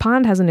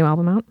 Pond has a new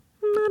album out.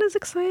 Not as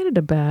excited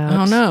about.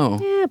 Oh no!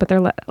 Yeah, but their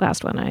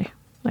last one I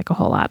like a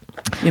whole lot.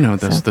 You know,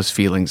 those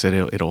feelings that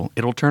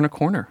it'll turn a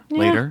corner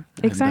later.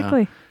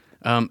 Exactly.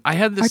 I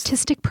had this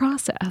artistic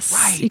process.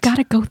 Right. You got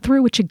to go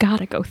through what you got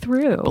to go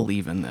through.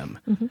 Believe in them.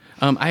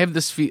 I have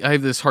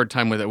this hard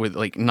time with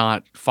like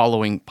not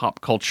following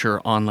pop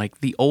culture on like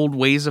the old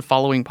ways of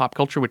following pop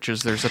culture, which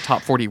is there's a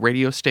top 40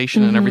 radio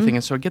station and everything,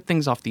 and so I get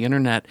things off the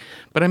internet.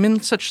 But I'm in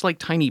such like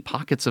tiny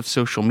pockets of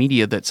social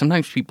media that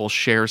sometimes people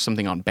share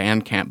something on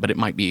Bandcamp, but it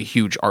might be a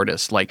huge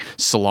artist like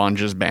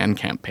Solange's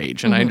Bandcamp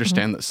page, and I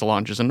understand that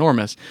Solange is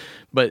enormous.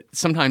 But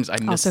sometimes I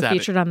miss also that. Also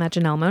featured on that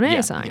Janelle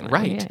Monáe song.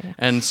 Right. Yeah.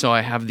 And so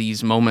I have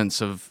these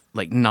moments of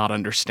like not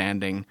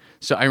understanding.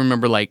 So I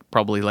remember like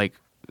probably like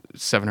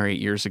 7 or 8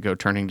 years ago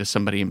turning to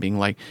somebody and being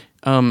like,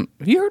 have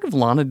you heard of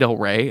Lana Del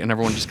Rey? And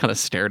everyone just kind of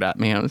stared at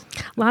me.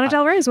 Lana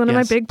Del Rey is one of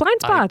my big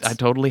blind spots. I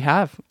totally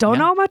have. Don't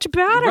know much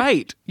about her.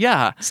 Right.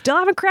 Yeah. Still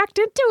haven't cracked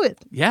into it.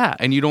 Yeah.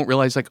 And you don't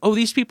realize like, oh,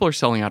 these people are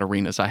selling out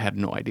arenas. I had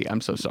no idea.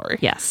 I'm so sorry.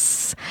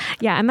 Yes.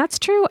 Yeah. And that's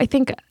true. I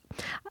think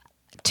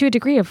to a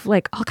degree of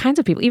like all kinds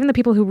of people, even the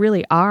people who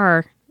really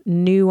are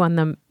new on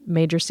the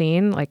major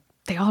scene, like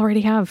they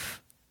already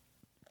have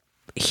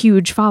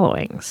huge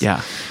followings.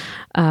 Yeah.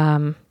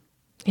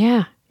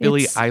 Yeah.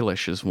 Billie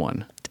Eilish is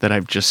one that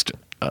I've just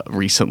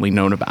recently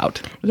known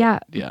about. Yeah.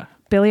 Yeah.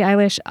 Billie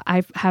Eilish,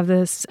 I have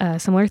this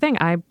similar thing.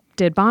 I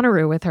did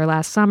Bonnaroo with her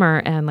last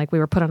summer, and like we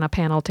were put on a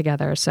panel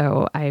together.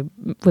 So I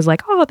was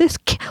like, "Oh,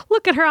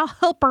 look at her! I'll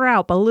help her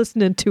out by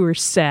listening to her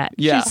set.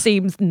 Yeah. She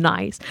seems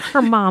nice.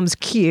 Her mom's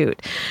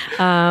cute."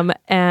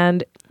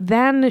 And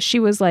then she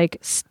was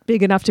like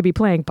big enough to be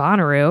playing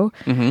Bonnaroo.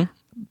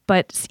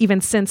 But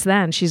even since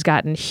then, she's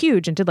gotten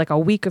huge and did like a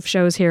week of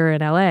shows here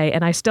in LA.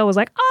 And I still was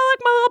like, oh,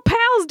 look, my little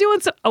pal's doing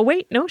so. Oh,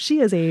 wait, no, she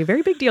is a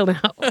very big deal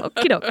now.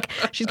 Okey-doke.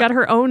 She's got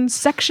her own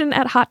section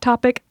at Hot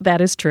Topic.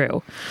 That is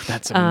true.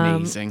 That's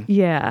amazing.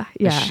 Yeah.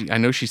 I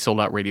know she sold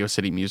out Radio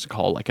City Music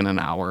Hall like in an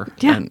hour.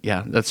 Yeah. And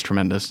yeah, that's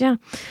tremendous. Yeah.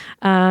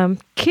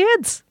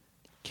 Kids.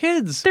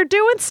 They're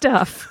doing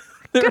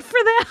stuff. Good for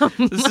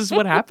them. This is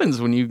what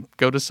happens when you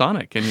go to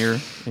Sonic and you're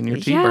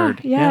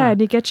T-Bird. Yeah,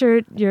 and you get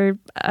your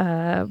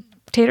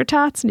tater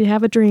tots and you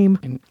have a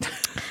dream.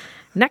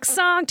 Next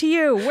song to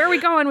you. Where are we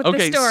going with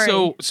this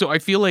story? So I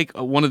feel like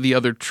one of the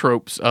other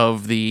tropes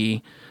of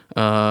the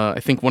I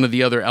think one of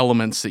the other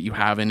elements that you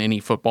have in any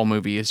football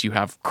movie is you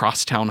have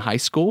Crosstown High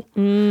School.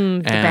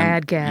 The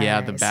bad guys. Yeah,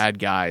 the bad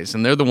guys.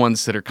 And they're the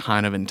ones that are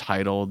kind of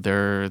entitled.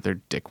 They're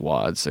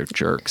dickwads. They're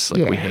jerks.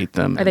 Like we hate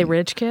them. Are they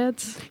rich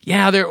kids?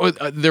 Yeah,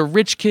 they're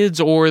rich kids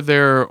or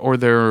they're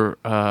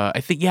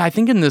I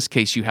think in this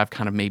case you have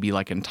kind of maybe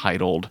like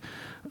entitled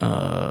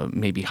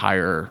maybe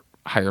higher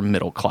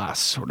middle class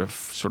sort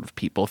of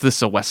people. If this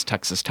is a West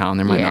Texas town,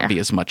 there might not be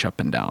as much up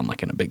and down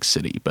like in a big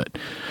city, but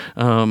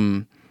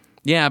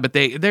but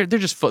they're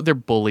just they're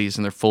bullies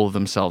and they're full of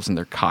themselves and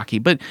they're cocky.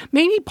 But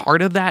maybe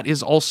part of that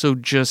is also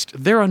just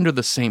they're under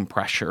the same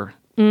pressure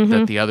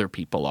that the other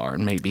people are,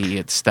 and maybe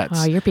it's that.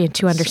 Oh, you're being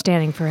too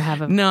understanding for to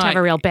have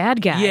a real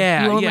bad guy.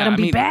 Yeah, you won't let him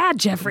be bad,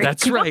 Jeffrey.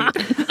 That's right.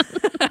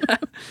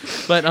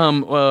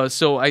 But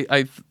so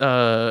I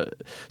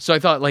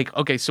thought like,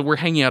 okay, so we're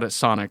hanging out at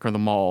Sonic or the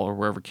mall or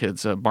wherever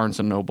kids, Barnes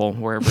and Noble,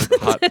 wherever the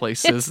hot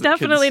place is. It's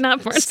definitely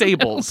not Barnes and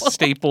Noble.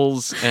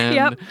 Staples, and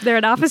Yep, they're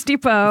at Office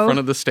Depot. in front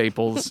of the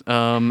Staples,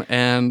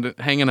 and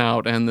hanging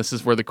out, and this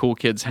is where the cool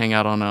kids hang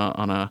out on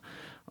a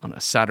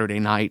Saturday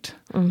night,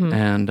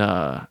 and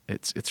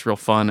it's real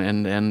fun.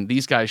 And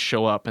these guys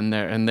show up, and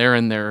they're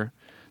in their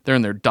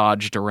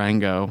Dodge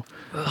Durango.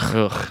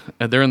 Ugh.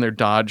 They're in their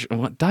Dodge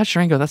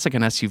Durango. That's like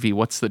an SUV.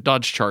 What's the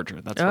Dodge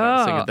Charger? That's what I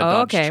was thinking. The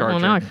Dodge okay.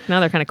 Charger. Well, now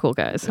they're kind of cool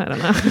guys. I don't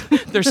know.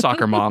 Their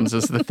soccer moms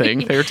is the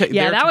thing. What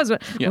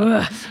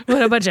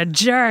a bunch of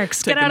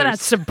jerks. Get out of that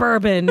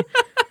Suburban.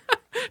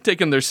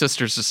 Taking their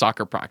sisters to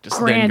soccer practice.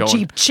 Grand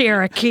Jeep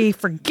Cherokee.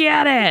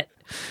 Forget it.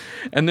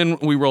 And then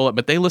we roll up,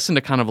 but they listen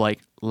to kind of like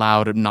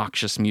loud,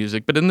 obnoxious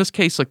music. But in this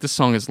case, like this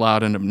song is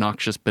loud and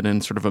obnoxious, but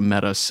in sort of a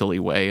meta, silly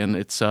way. And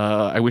it's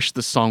I Wish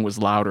This Song Was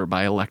Louder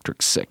by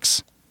Electric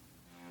Six.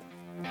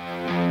 The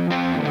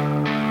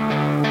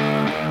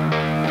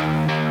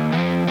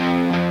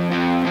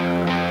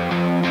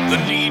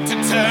need to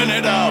turn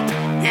it up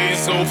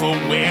is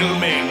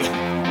overwhelming.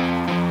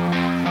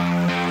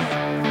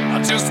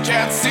 I just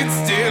can't sit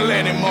still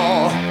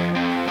anymore.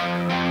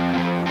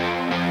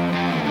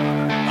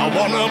 I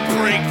wanna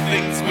break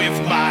things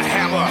with my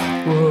hammer.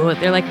 Ooh,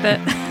 they're like the.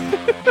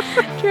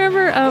 Do you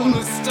remember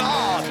Wanna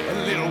start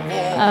a little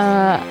war.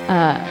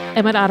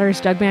 Emmett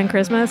Otter's Jug Band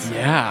Christmas?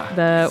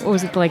 Yeah. What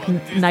was it, like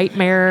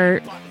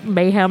Nightmare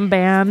Mayhem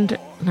Band?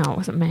 No, it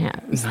wasn't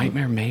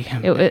Nightmare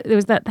Mayhem. It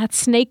was that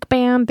snake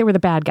band. They were the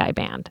bad guy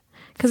band.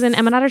 Because in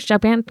Emmett Otter's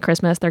Jug Band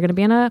Christmas, they're going to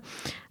be in a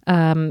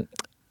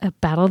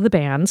battle of the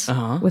bands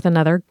with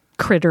another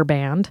critter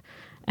band,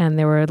 and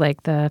they were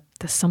like the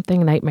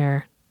something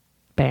nightmare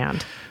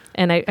band.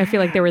 And I feel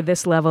like they were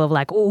this level of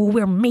like, oh,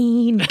 we're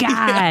mean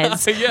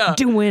guys Yeah.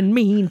 doing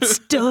mean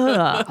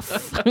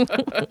stuff.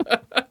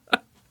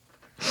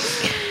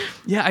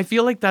 Yeah, I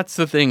feel like that's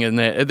the thing. And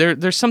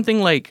there's something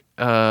like,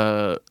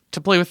 to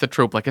play with the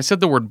trope, like I said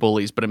the word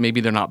bullies, but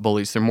maybe they're not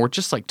bullies. They're more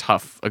just like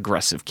tough,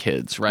 aggressive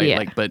kids, right? Yeah.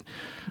 Like, but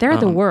They're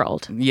the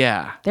world.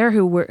 yeah. They're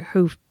who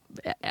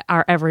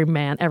our every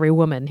man, every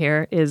woman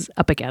here is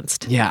up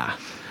against. Yeah.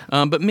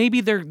 But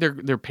maybe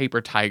they're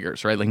paper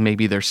tigers, right? Like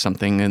maybe there's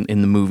something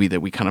in the movie that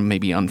we kind of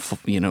maybe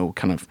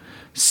kind of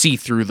see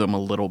through them a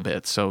little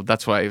bit. So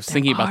that's why I was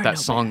thinking about that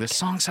song. This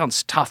song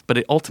sounds tough, but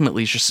it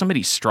ultimately is just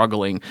somebody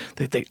struggling.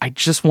 I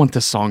just want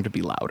the song to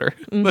be louder.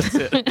 That's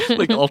it.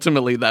 Like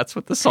ultimately, that's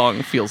what the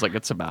song feels like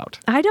it's about.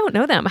 I don't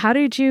know them. How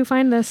did you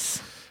find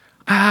this?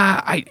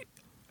 I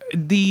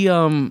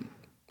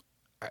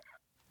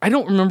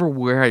don't remember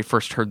where I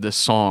first heard this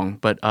song,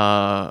 but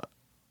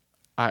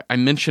I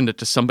mentioned it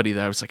to somebody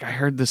that I was like, I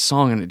heard this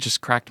song and it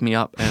just cracked me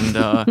up. And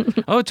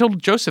I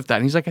told Joseph that.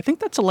 And he's like, I think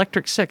that's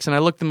Electric Six. And I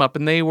looked them up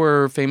and they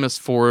were famous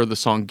for the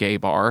song Gay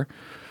Bar.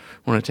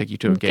 I want to take you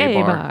to a gay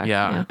bar.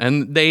 Yeah.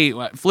 And they,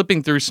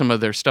 flipping through some of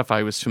their stuff,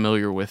 I was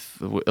familiar with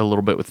a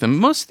little bit with them.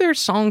 Most of their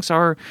songs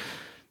are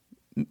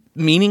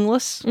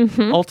meaningless,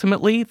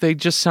 ultimately. They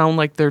just sound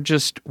like they're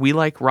just, we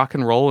like rock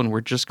and roll and we're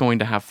just going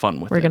to have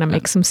fun with it. We're going to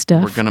make some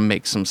stuff. We're going to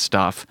make some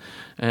stuff.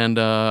 And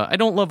I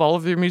don't love all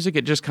of their music.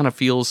 It just kind of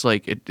feels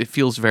like, it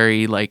feels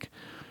very like,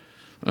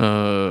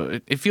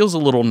 it feels a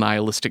little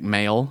nihilistic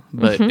male,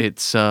 but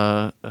it's,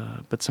 but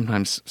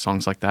sometimes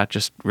songs like that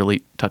just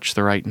really touch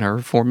the right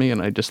nerve for me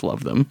and I just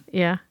love them.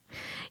 Yeah.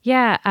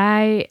 Yeah.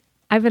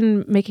 I've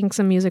been making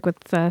some music with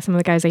some of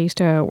the guys I used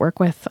to work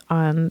with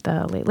on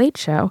the Late Late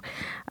Show,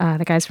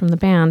 the guys from the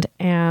band,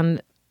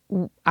 and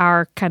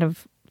our kind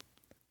of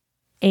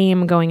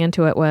aim going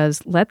into it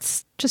was,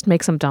 let's just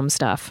make some dumb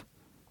stuff.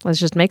 Let's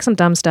just make some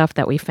dumb stuff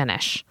that we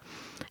finish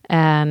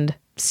and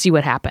see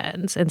what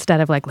happens,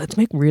 instead of like, let's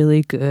make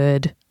really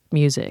good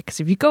music. Because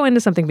if you go into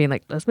something being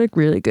like, let's make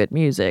really good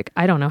music,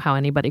 I don't know how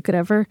anybody could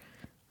ever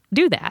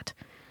do that.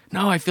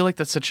 No, I feel like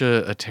that's such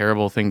a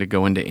terrible thing to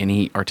go into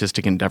any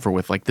artistic endeavor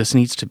with. Like, this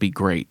needs to be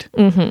great.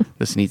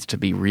 This needs to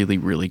be really,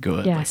 really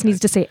good. Yeah, this needs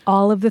to say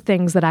all of the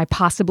things that I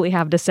possibly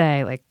have to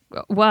say. Like,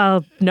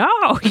 well,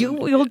 no,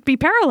 you'll be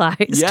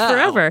paralyzed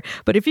forever.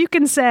 But if you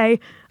can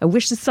say, I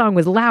wish this song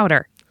was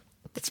louder.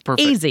 It's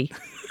perfect. Easy.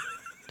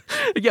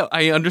 Yeah,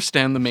 I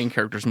understand the main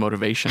character's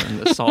motivation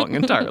in this song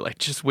entirely. I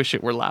just wish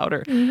it were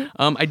louder.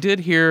 I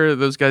did hear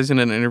those guys in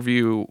an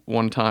interview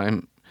one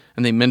time,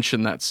 and they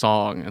mentioned that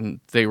song, and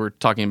they were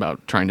talking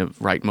about trying to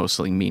write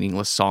mostly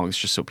meaningless songs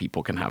just so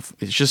people can have,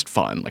 it's just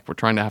fun. Like, we're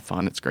trying to have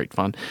fun. It's great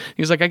fun.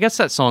 He was like, I guess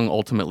that song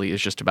ultimately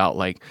is just about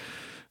like,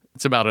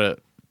 it's about a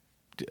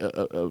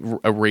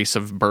race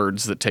of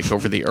birds that take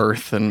over the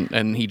earth,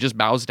 and he just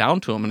bows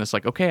down to him, and it's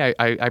like, okay,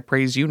 I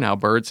praise you now,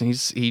 birds. And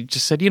he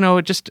just said,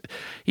 you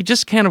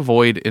just can't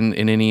avoid in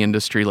any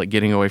industry like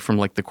getting away from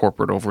like the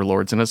corporate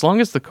overlords, and as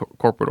long as the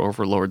corporate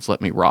overlords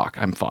let me rock,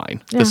 I'm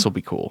fine. Yeah. This will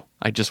be cool.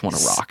 I just want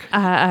to rock.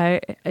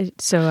 I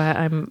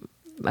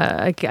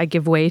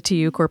give way to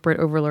you, corporate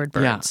overlord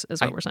birds,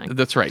 is what we're saying.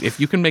 That's right. If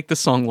you can make the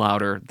song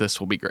louder, this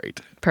will be great.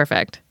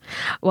 Perfect.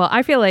 Well,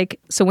 I feel like,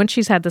 so when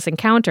she's had this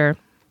encounter,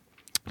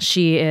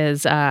 she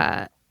is,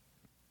 I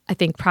I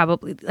think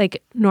probably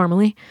like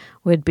normally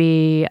would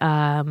be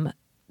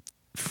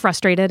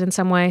frustrated in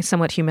some way,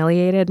 somewhat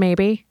humiliated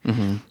maybe,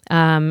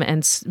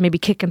 and maybe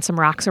kicking some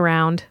rocks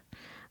around,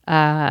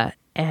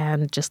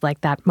 and just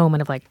like that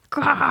moment of like,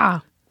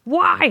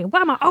 why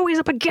am I always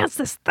up against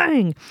this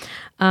thing?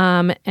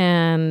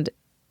 And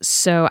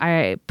so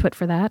I put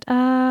for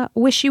that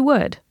Wish You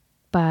Would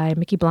by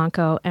Mickey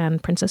Blanco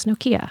and Princess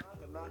Nokia.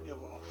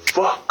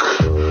 Fuck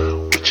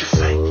what you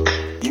think.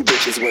 You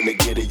bitches wanna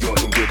get it, you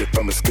can get it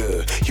from us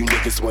good. You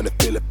niggas wanna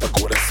feel it, fuck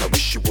what I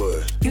wish you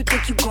would. You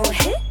think you gon'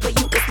 hit, but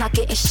you is not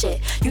getting shit.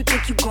 You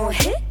think you gon'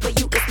 hit, but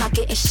you is not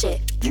getting shit.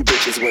 You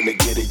bitches wanna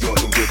get it, you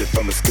can get it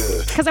from us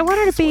good. Because I want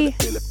her to be,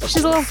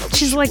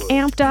 she's like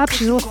amped up,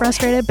 she's a little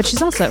frustrated, but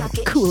she's also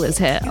cool as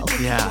hell.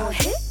 Yeah.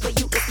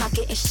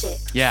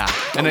 Yeah,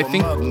 and I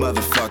think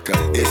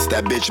motherfucker, it's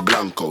that bitch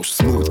Blanco,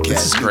 smooth cat.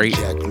 This is great.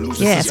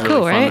 Yeah, it's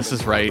cool, right? This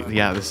is right.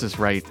 Yeah, this is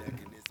right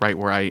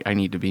where I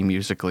need to be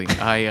musically.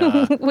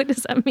 What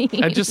does that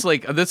mean? I just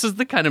like, this is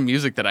the kind of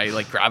music that I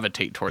like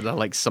gravitate towards. I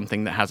like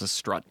something that has a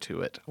strut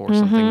to it, or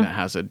something that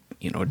has a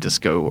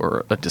disco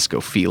or a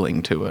disco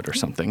feeling to it, or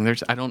something.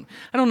 I don't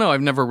know.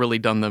 I've never really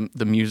done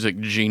the music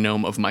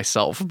genome of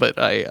myself, but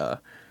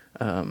that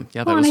and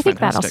was I think fantastic.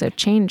 that also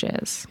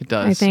changes. It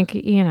does. I think,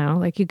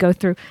 like you go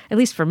through, at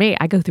least for me,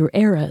 I go through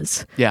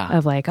eras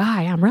of like,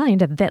 I'm really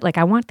into that. Like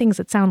I want things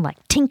that sound like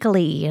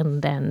tinkly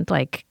and then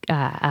like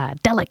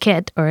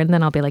delicate, and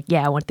then I'll be like,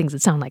 I want things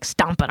that sound like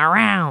stomping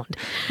around.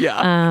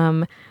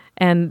 Yeah.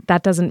 And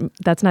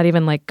that's not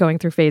even like going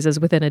through phases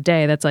within a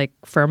day. That's like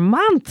for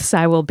months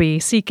I will be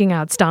seeking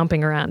out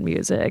stomping around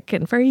music.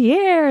 And for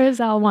years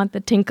I'll want the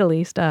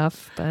tinkly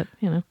stuff. But,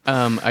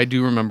 I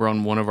do remember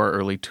on one of our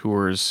early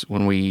tours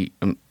when we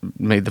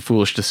made the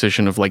foolish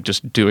decision of like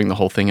just doing the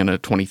whole thing in a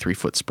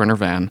 23-foot Sprinter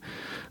van.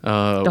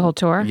 The whole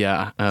tour?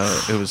 Yeah.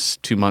 It was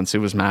 2 months. It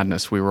was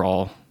madness.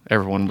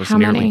 Everyone was How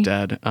nearly many?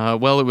 dead.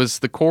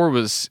 The core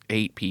was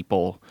 8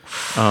 people,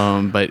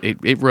 but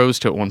it rose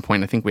to at one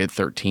point. I think we had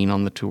 13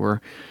 on the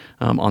tour,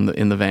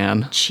 in the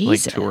van,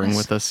 Jesus. like touring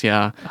with us.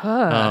 Yeah,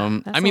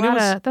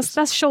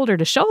 that's shoulder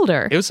to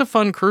shoulder. it was a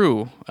fun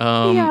crew.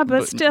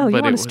 But still,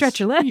 you want to stretch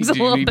your legs you a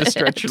little need bit. to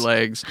stretch your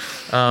legs.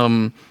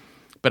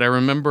 But I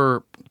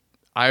remember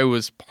I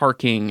was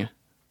parking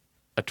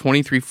a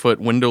 23-foot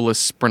windowless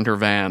Sprinter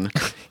van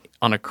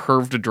on a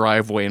curved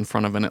driveway in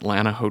front of an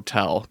Atlanta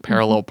hotel,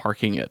 parallel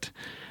parking it.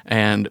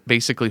 And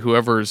basically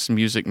whoever's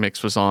music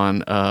mix was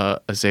on,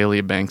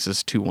 Azalea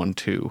Banks'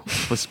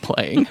 212 was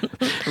playing,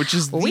 which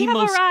is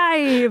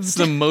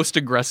the most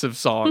aggressive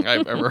song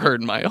I've ever heard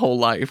in my whole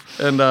life.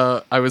 And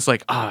I was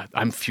like,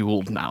 I'm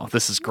fueled now.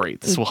 This is great.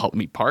 This will help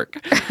me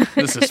park.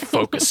 This is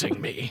focusing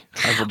me.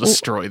 I will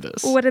destroy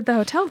this. What did the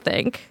hotel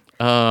think?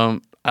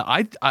 I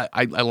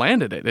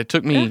landed it. It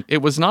took me,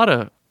 it was not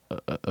a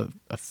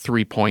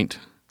 3-point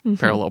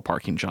parallel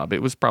parking job.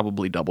 It was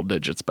probably double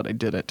digits, but I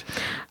did it.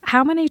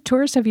 How many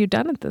tours have you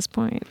done at this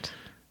point?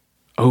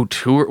 Oh,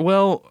 tour?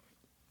 Well,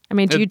 I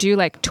mean, do you do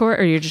like tour,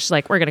 or you're just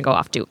like, we're going to go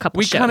off do a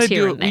couple shows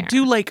here and there? We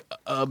do like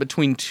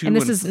between 2 and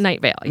this is Night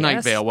Vale, yes?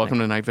 Night Vale. Welcome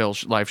to Night Vale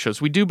live shows.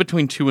 We do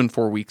between 2 and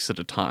 4 weeks at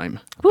a time.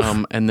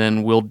 And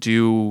then we'll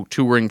do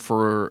touring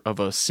of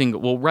a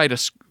single. We'll write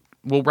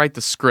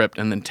the script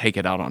and then take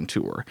it out on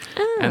tour.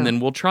 And then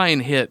we'll try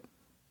and hit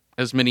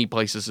as many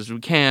places as we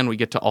can. We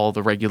get to all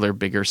the regular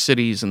bigger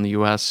cities in the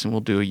U.S. and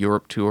we'll do a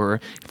Europe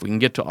tour. If we can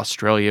get to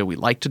Australia, we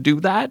like to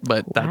do that,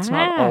 but that's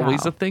not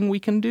always a thing we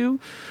can do.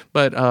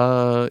 But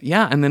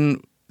and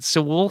then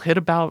so we'll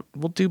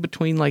do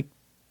between like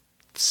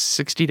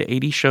 60 to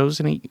 80 shows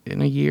in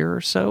a year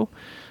or so,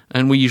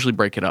 and we usually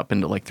break it up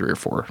into like 3 or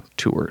 4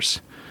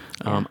 tours.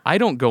 I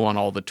don't go on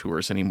all the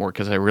tours anymore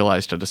because I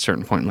realized at a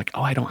certain point, like,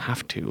 I don't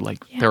have to.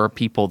 Like, there are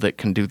people that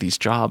can do these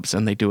jobs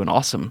and they do an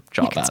awesome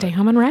job at it. Stay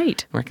home and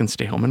write. Or I can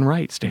stay home and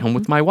write. Stay home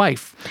with my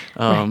wife.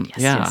 Right.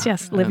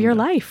 Yes. Live your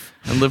life.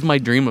 And live my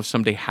dream of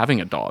someday having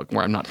a dog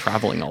where I'm not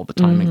traveling all the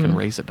time and can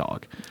raise a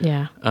dog.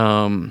 Yeah.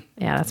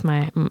 That's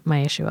my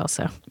issue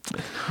also.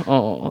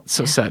 Oh, it's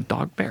so sad,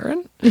 dog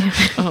baron.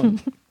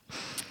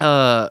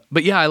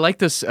 But yeah, I like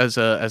this as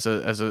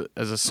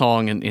a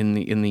song in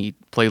the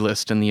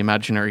playlist and the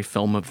imaginary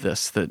film of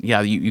this. That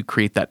you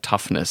create that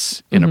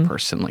toughness in a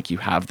person, like you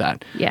have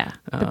that. Yeah,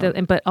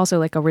 but also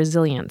like a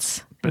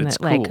resilience. But it's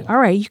that, like, cool. all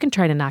right, you can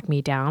try to knock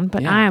me down,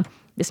 but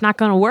it's not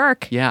going to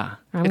work. Yeah,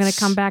 I'm going to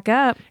come back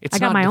up. I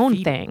got my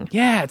own thing.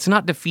 Yeah, it's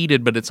not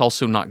defeated, but it's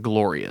also not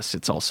glorious.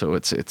 It's also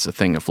it's a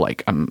thing of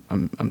like I'm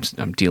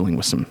dealing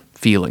with some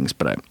feelings,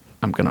 but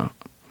I'm gonna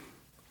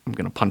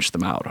punch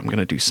them out. I'm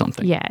gonna do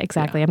something. Yeah,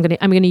 exactly. Yeah.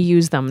 I'm gonna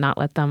use them, not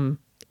let them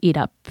eat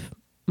up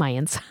my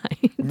insides.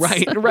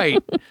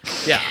 Right.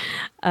 Yeah.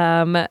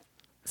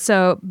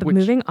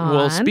 Moving on.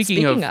 Well,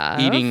 speaking of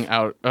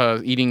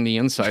eating the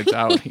insides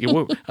out.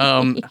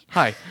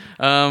 Hi.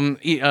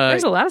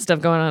 There's a lot of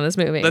stuff going on in this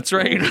movie. That's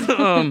right.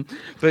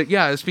 But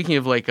yeah, speaking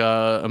of like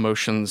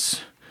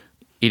emotions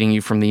eating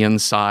you from the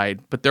inside,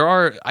 but there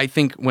are, I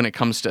think, when it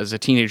comes to, as a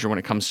teenager, when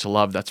it comes to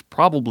love, that's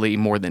probably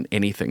more than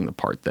anything the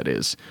part that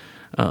is.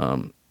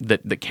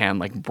 That can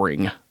like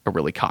bring a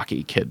really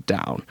cocky kid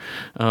down.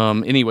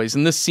 Anyways,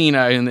 in this scene,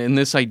 in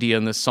this idea,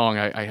 in this song,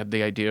 I had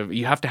the idea of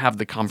you have to have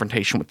the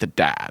confrontation with the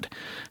dad,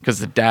 because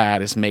the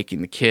dad is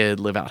making the kid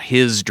live out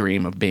his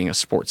dream of being a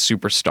sports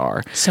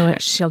superstar. So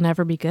she'll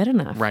never be good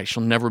enough. Right,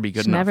 she'll never be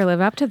good She'll enough. never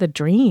live up to the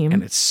dream.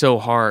 And it's so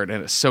hard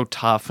and it's so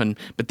tough.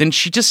 But then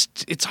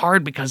it's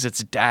hard because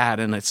it's dad,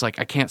 and it's like,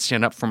 I can't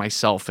stand up for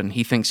myself, and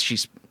he thinks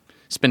she's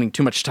spending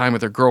too much time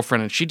with her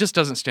girlfriend, and she just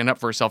doesn't stand up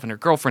for herself, and her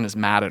girlfriend is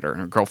mad at her,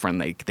 and her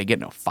girlfriend, they get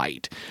in a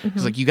fight.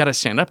 He's like, you got to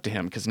stand up to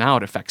him, because now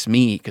it affects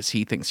me, because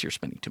he thinks you're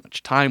spending too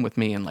much time with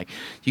me, and like,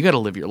 you got to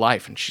live your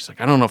life. And she's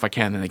like, I don't know if I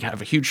can. And they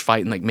have a huge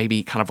fight, and like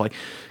maybe kind of like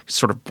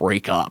sort of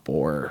break up,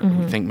 or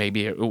we think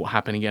maybe it will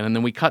happen again. And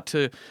then we cut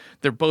to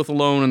they're both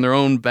alone in their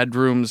own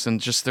bedrooms, and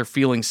just they're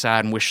feeling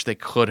sad and wish they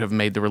could have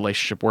made the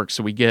relationship work.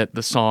 So we get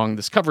the song,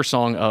 this cover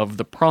song of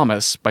The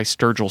Promise by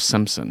Sturgill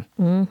Simpson.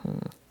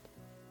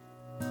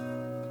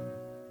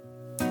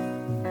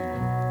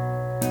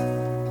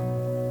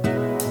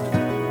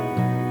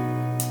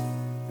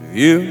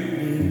 You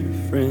need a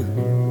friend.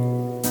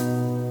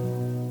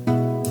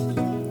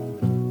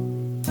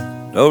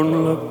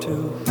 Don't look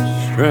too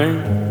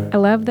strange. I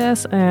love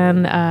this,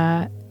 and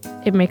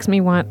it makes me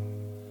want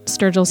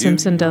Sturgill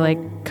Simpson to like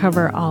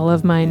cover all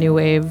of my new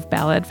wave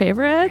ballad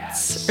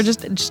favorites, or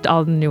just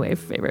all the new wave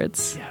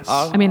favorites. Yes.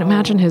 I mean,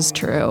 imagine his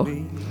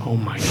true. Oh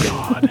my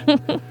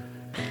god.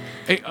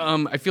 Hey,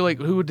 I feel like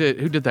who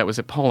did that? Was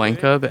it Paul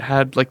Anka that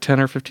had like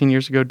 10 or 15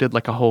 years ago did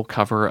like a whole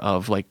cover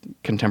of like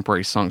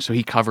contemporary songs? So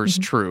he covers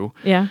True,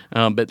 Yeah.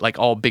 but like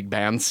all big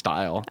band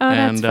style. Oh,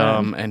 that's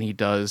fun. And he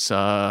does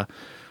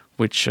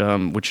which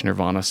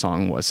Nirvana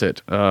song was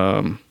it?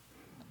 I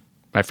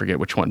forget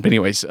which one, but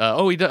anyways, he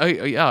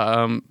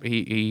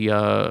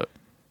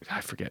I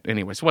forget.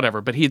 Anyways,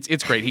 whatever. But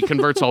it's great. He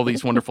converts all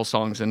these wonderful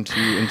songs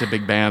into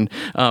big band.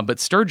 But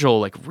Sturgill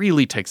like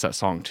really takes that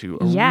song to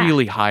a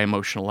really high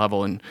emotional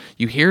level, and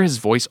you hear his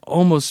voice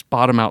almost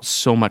bottom out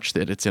so much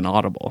that it's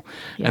inaudible.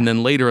 Yeah. And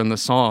then later in the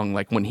song,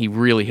 like when he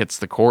really hits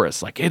the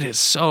chorus, like it is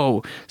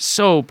so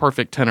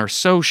perfect tenor,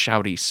 so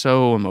shouty,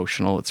 so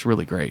emotional. It's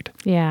really great.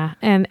 Yeah,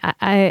 and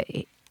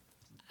I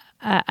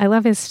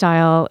love his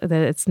style.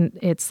 That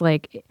it's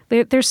like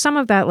there's some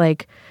of that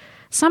like.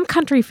 Some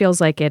country feels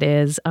like it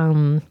is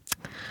a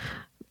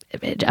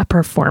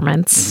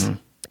performance,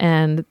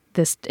 and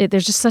there's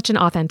just such an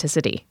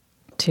authenticity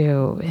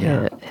to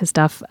his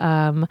stuff.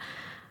 I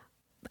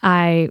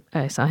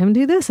saw him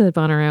do this at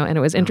Bonnaroo, and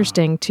it was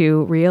interesting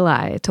to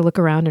look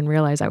around and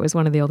realize I was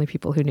one of the only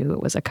people who knew it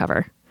was a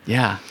cover.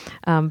 Yeah.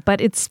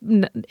 But it's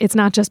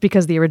not just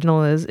because the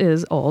original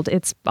is old.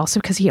 It's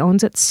also because he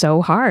owns it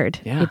so hard.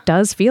 Yeah. It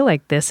does feel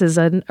like this is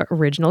an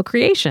original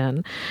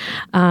creation.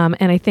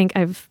 And I think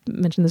I've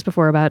mentioned this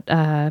before about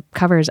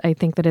covers. I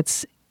think that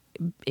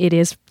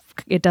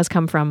it does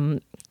come from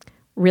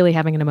really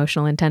having an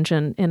emotional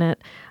intention in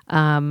it.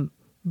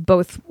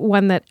 Both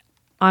one that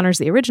honors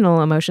the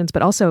original emotions,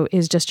 but also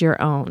is just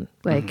your own.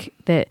 Like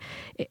that.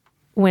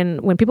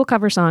 When people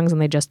cover songs and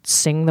they just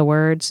sing the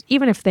words,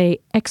 even if they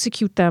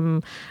execute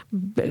them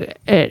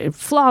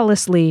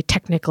flawlessly,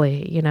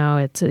 technically,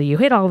 it's you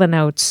hit all the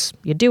notes,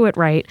 you do it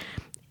right,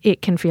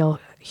 it can feel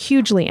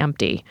hugely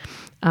empty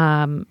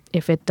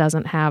if it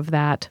doesn't have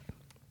that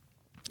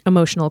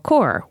emotional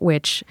core,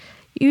 which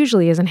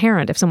usually is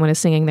inherent if someone is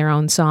singing their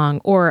own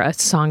song or a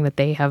song that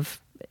they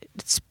have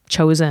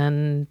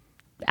chosen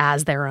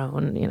as their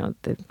own,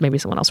 that maybe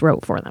someone else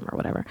wrote for them or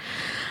whatever.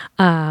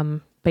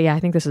 But yeah,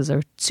 I think this is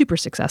a super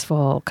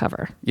successful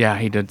cover. Yeah,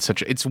 he did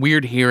it's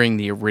weird hearing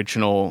the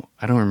original.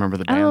 I don't remember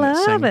the band that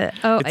sang. I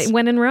love it.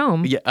 When in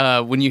Rome.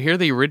 Yeah, when you hear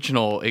the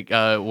original,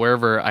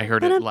 wherever I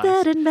heard it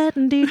last.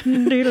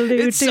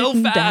 It's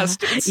so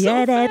fast.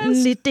 Yeah.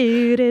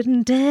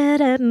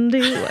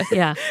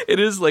 It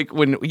is like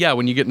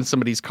when you get in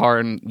somebody's car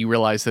and you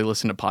realize they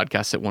listen to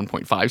podcasts at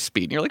 1.5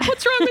 speed, and you're like,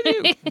 what's wrong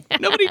with you?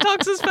 Nobody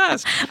talks as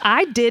fast.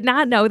 I did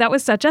not know that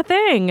was such a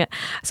thing.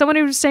 Someone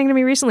was saying to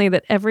me recently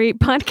that every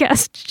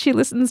podcast she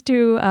listens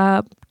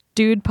to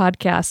dude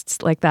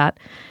podcasts like that.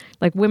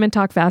 Like women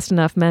talk fast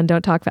enough, men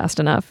don't talk fast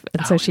enough.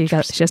 And so she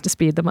has to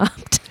speed them up.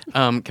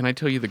 Can I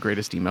tell you the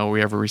greatest email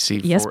we ever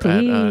received at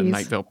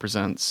Night Vale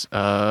Presents?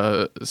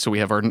 So we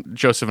have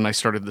Joseph and I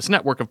started this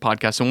network of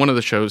podcasts, and one of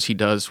the shows he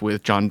does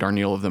with John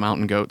Darnielle of the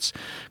Mountain Goats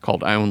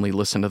called I Only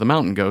Listen to the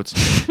Mountain Goats.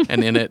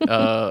 And in it,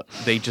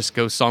 they just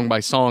go song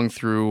by song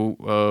through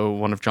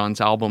one of John's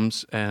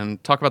albums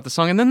and talk about the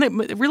song. And then they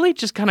really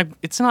just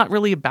it's not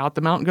really about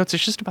the Mountain Goats.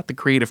 It's just about the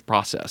creative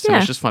process. And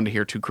it's just fun to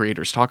hear two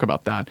creators talk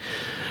about that.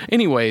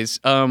 Anyways,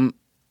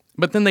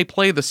 but then they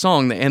play the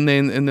song, and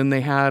then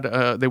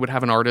they would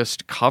have an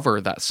artist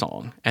cover that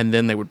song, and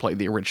then they would play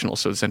the original.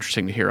 So it's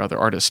interesting to hear other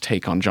artists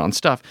take on John's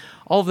stuff.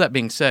 All of that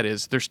being said,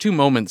 there's two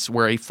moments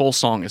where a full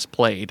song is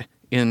played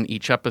in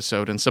each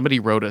episode, and somebody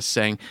wrote us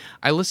saying,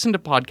 I listen to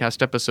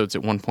podcast episodes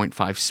at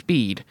 1.5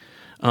 speed,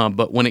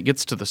 but when it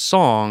gets to the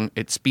song,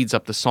 it speeds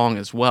up the song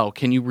as well.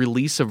 Can you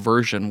release a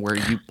version where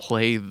you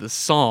play the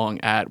song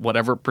at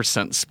whatever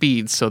 %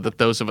 speed so that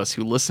those of us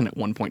who listen at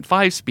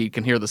 1.5 speed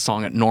can hear the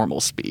song at normal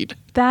speed?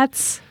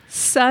 That's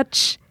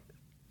such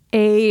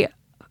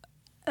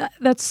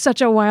that's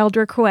such a wild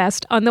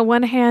request. On the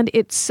one hand,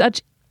 it's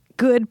such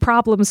good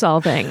problem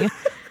solving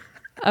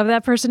of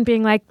that person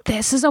being like,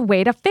 this is a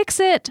way to fix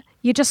it.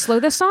 You just slow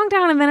the song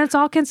down and then it's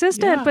all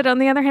consistent. Yeah. But on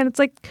the other hand, it's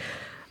like,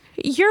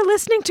 you're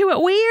listening to it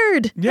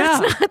weird. Yeah.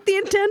 That's not the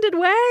intended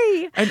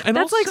way. And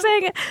that's like also-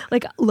 saying,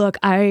 like, look,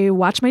 I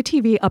watch my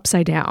TV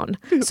upside down.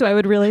 So I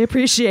would really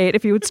appreciate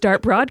if you would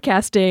start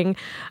broadcasting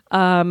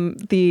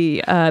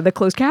the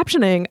closed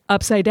captioning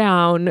upside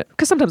down.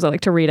 Because sometimes I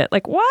like to read it.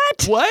 Like,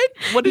 what? What?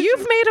 What did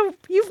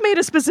You've made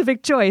a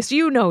specific choice.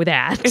 You know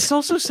that. It's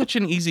also such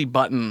an easy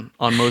button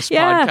on most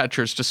Yeah.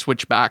 podcatchers to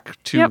switch back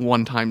to Yep.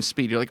 one-time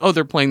speed. You're like, oh,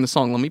 they're playing the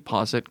song. Let me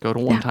pause it. Go to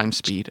one-time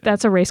speed.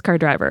 That's a race car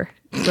driver.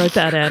 Wrote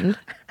that in.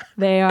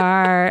 They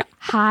are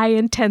high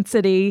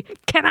intensity.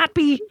 Cannot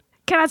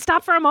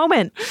stop for a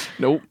moment.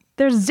 Nope.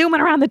 They're zooming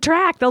around the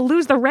track. They'll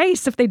lose the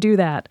race if they do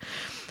that.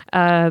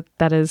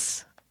 That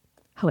is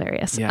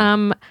hilarious.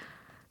 Yeah.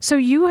 So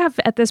you have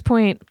at this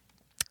point,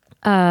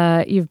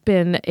 you've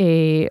been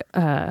a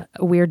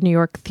weird New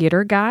York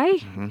theater guy.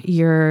 Mm-hmm.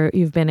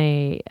 You've been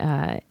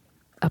a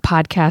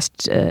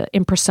podcast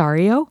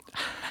impresario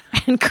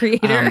and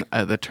creator.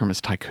 The term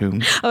is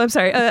tycoon. Oh, I'm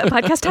sorry. A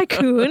podcast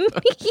tycoon.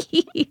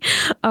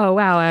 Oh,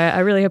 wow. I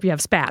really hope you have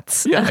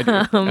spats. Yeah, I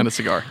do. And a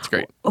cigar. It's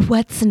great.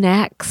 What's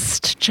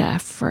next,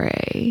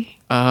 Jeffrey?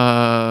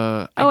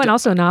 And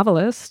Also a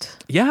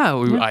novelist. Yeah,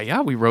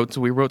 we wrote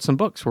some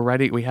books.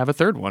 We have a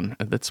third one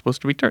that's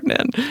supposed to be turned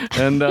in,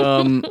 and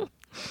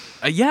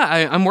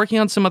I'm working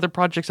on some other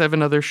projects. I have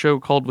another show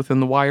called Within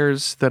the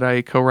Wires that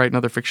I co-write,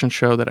 another fiction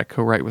show that I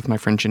co-write with my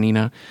friend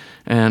Janina,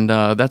 and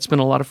that's been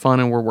a lot of fun.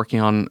 And we're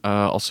working on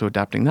also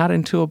adapting that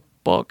into a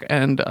book.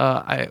 And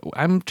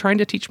I'm trying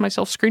to teach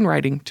myself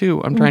screenwriting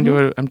too. I'm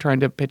trying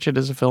to pitch it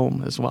as a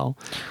film as well.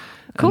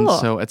 Cool.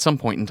 And so at some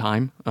point in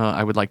time,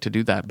 I would like to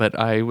do that, but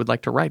I would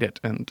like to write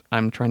it, and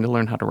I'm trying to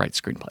learn how to write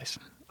screenplays.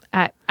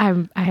 I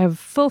have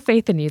full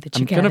faith in you that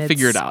you I'm can. going to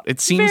figure it out. It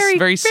seems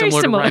very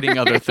similar to writing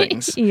other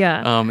things.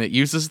 Yeah. It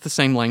uses the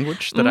same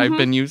language that I've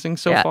been using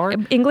so far.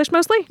 English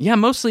mostly? Yeah,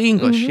 mostly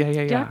English.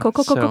 Yeah.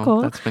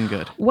 Cool. That's been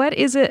good. What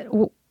is it?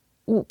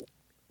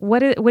 What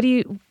do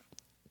you?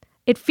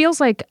 It feels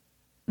like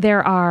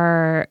there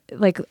are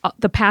like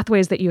the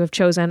pathways that you have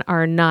chosen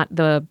are not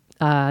the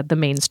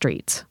main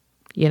streets.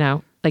 You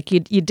know, like you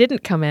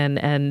didn't come in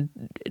and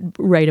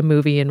write a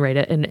movie and write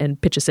it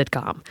and pitch a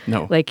sitcom.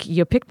 No, like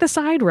you picked the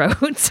side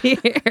roads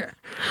here.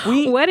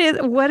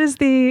 What's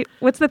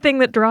the thing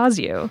that draws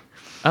you?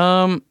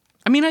 I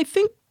mean, I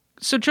think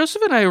so.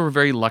 Joseph and I were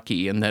very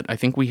lucky in that I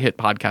think we hit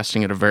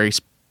podcasting at a very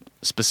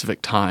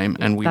specific time,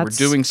 and we were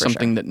doing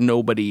something that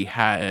nobody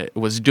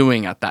was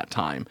doing at that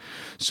time.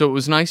 So it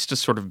was nice to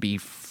sort of be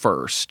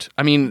first.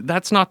 I mean,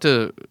 that's not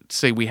to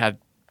say we had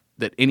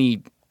that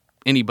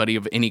anybody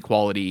of any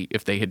quality,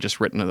 if they had just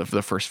written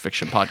the first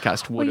fiction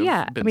podcast, would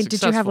have been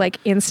successful. Did you have like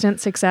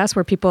instant success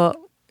where people?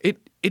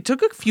 It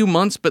took a few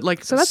months, but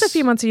like so that's a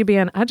few months of you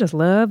being, I just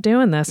love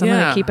doing this. I'm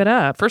gonna keep it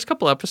up. First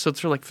couple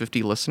episodes were like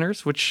 50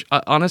 listeners, which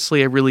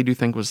honestly I really do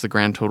think was the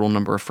grand total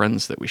number of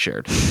friends that we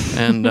shared,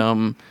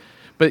 and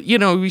but you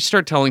know, we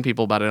start telling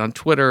people about it on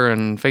Twitter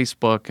and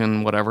Facebook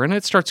and whatever, and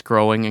it starts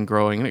growing and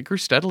growing, and it grew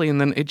steadily, and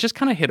then it just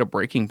kind of hit a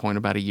breaking point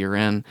about a year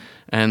in,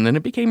 and then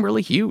it became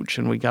really huge,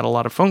 and we got a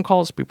lot of phone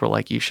calls. People were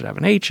like, "You should have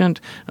an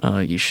agent.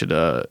 You should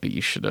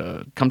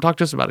come talk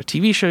to us about a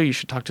TV show. You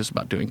should talk to us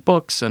about doing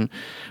books." And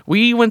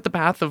we went the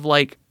path of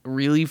like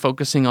really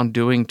focusing on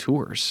doing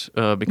tours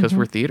because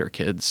we're theater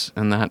kids,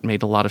 and that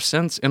made a lot of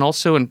sense, and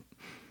also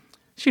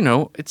you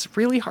know, it's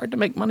really hard to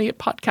make money at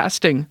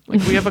podcasting.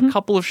 Like we have a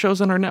couple of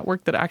shows on our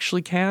network that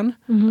actually can,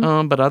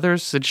 but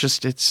others, it's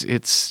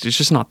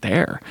just not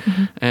there,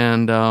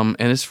 and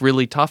it's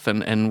really tough.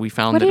 And we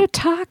found what are you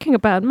talking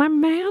about? My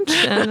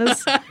mansion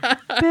is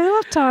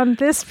built on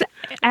this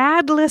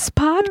adless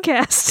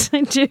podcast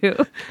I do.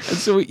 And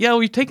so yeah,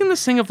 we've taken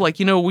this thing of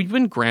like, you know, we've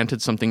been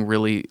granted something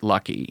really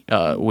lucky,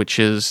 which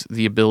is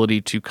the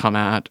ability to come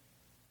at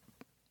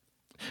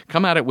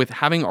it with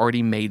having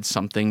already made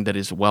something that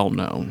is well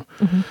known.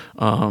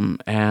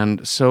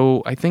 And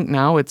so I think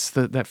now it's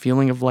that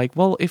feeling of like,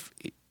 well, if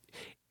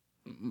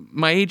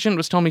my agent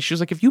was telling me, she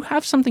was like, if you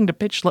have something to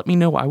pitch, let me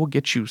know. I will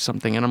get you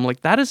something. And I'm like,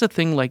 that is a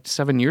thing like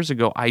 7 years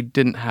ago. I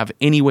didn't have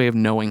any way of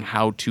knowing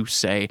how to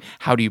say,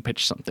 how do you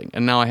pitch something?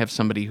 And now I have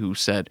somebody who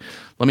said,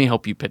 let me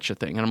help you pitch a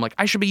thing. And I'm like,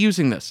 I should be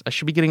using this. I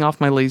should be getting off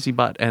my lazy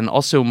butt. And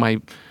also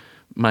my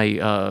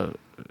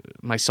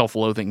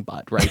self-loathing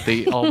butt,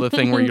 right? All the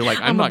thing where you're like,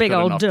 I'm not big good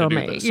old enough dummy.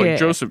 to do this. Like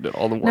Joseph did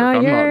all the work.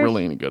 I'm not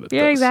really any good at this.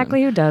 You're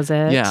exactly who does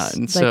it. Yeah,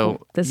 and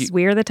so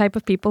we're the type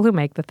of people who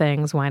make the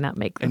things. Why not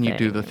make the things? And you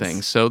do the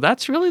things. So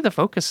that's really the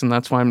focus, and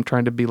that's why I'm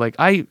trying to be like,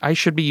 I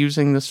should be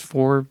using this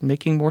for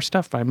making more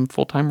stuff. I'm a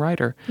full-time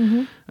writer,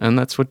 and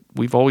that's what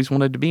we've always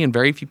wanted to be, and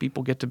very few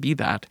people get to be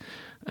that.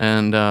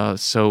 And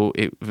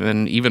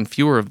and even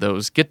fewer of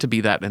those get to be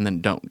that and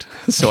then don't.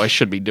 So I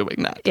should be doing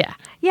that.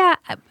 Yeah.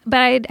 But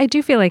I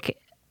do feel like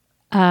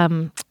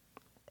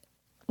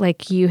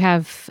you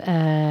have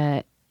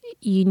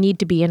you need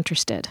to be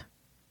interested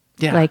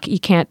Yeah. Like you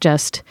can't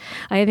just,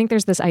 I think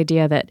there's this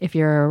idea that if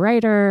you're a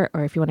writer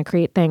or if you want to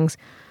create things,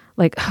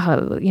 like,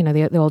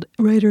 the old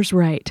writer's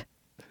right.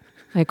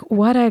 Like,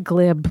 what a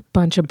glib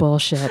bunch of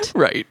bullshit.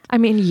 Right. I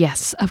mean,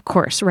 yes, of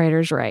course,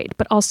 writer's right.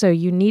 But also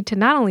you need to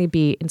not only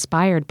be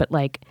inspired, but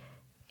like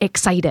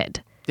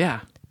excited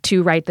Yeah.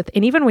 to write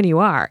and even when you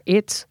are,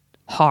 it's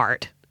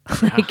hard.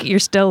 Like you're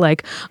still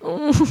like,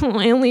 oh,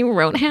 I only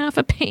wrote half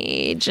a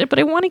page, but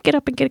I want to get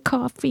up and get a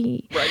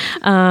coffee. Right.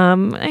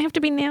 I have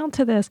to be nailed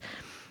to this.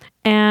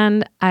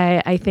 And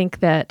I think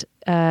that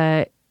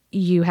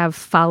you have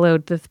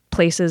followed the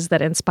places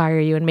that inspire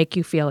you and make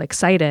you feel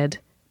excited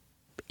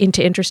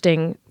into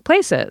interesting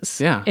places.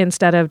 Yeah.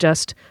 Instead of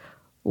just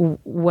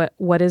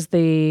what is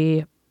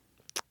the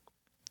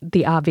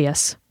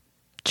obvious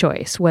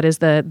choice? What is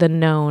the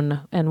known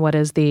and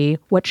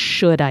what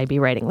should I be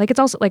writing? Like it's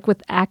also like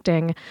with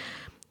acting,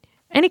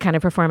 any kind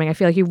of performing, I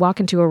feel like you walk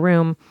into a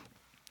room,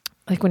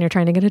 like when you're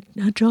trying to get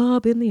a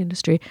job in the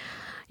industry,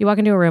 you walk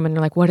into a room and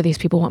you're like, what do these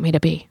people want me to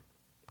be?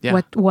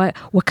 Yeah.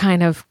 What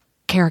kind of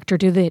character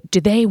do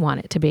they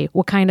want it to be?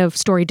 What kind of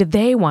story do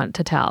they want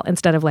to tell?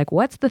 Instead of like,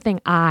 what's the thing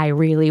I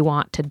really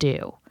want to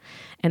do?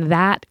 And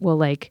that will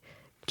like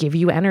give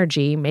you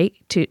energy,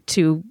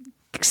 to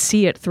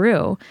see it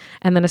through.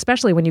 And then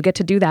especially when you get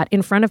to do that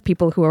in front of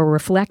people who are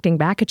reflecting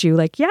back at you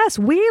like, yes,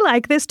 we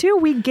like this too.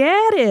 We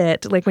get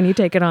it. Like when you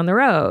take it on the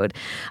road.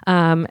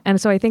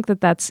 And so I think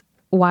that's,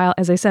 while,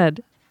 as I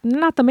said,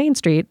 not the main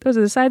street, those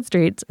are the side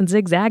streets and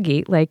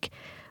zigzaggy, like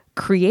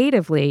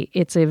creatively,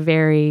 it's a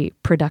very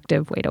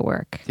productive way to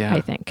work, Yeah.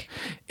 I think.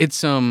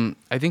 It's I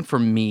think for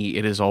me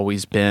it has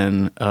always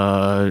been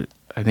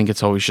I think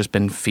it's always just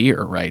been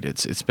fear, right?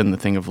 It's been the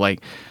thing of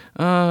like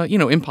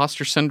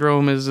imposter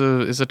syndrome is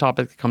a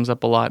topic that comes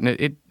up a lot,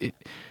 and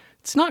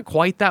it's not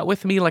quite that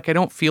with me. Like I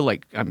don't feel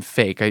like I'm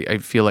fake. I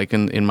feel like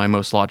in my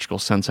most logical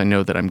sense, I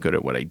know that I'm good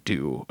at what I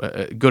do,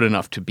 good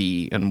enough to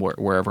be and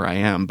wherever I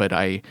am, but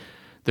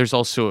there's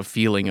also a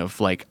feeling of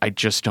like, I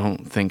just don't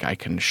think I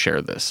can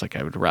share this. Like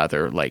I would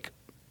rather like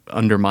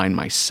undermine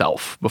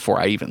myself before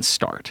I even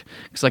start.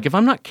 Because like if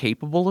I'm not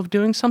capable of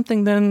doing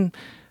something, then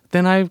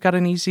I've got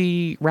an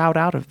easy route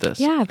out of this.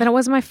 Yeah, then it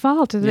wasn't my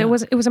fault. Yeah. It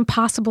was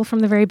impossible from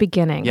the very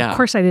beginning. Yeah. Of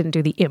course I didn't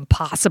do the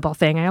impossible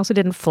thing. I also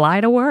didn't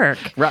fly to work.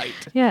 Right.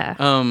 Yeah.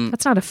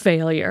 That's not a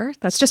failure.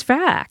 That's just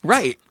fact.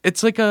 Right.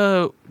 It's like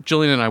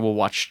Jillian and I will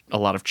watch a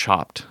lot of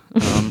Chopped,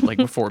 like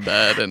before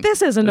bed. And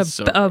This isn't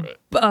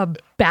a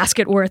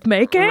basket worth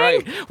making.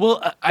 Right.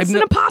 Well, It's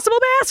an impossible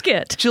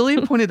basket.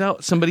 Jillian pointed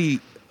out somebody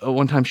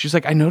one time. She's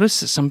like, I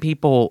noticed that some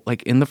people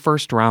like in the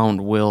first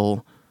round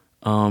will,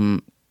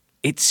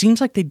 it seems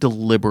like they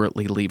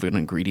deliberately leave an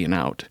ingredient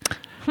out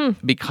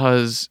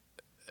because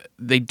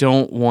they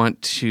don't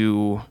want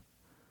to.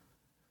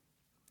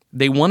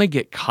 They want to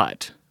get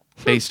cut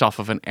based off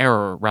of an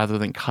error rather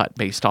than cut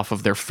based off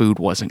of their food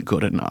wasn't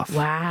good enough.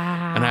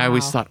 Wow. And I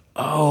always thought,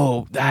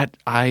 that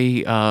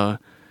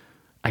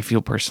I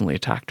feel personally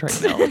attacked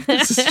right now. Like,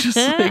 this is just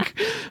like,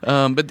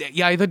 but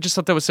yeah, I just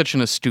thought that was such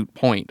an astute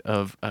point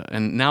of,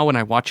 and now when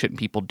I watch it and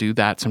people do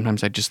that,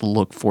 sometimes I just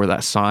look for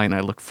that sign. I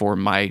look for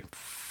my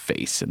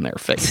face in their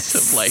face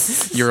of like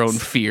your own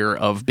fear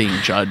of being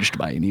judged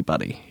by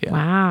anybody. Yeah.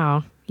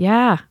 Wow.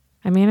 Yeah.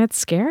 I mean, it's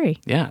scary.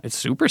 Yeah, it's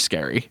super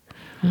scary.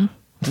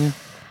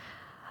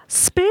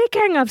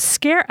 Speaking of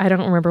scare, I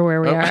don't remember where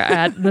we are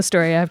at the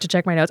story. I have to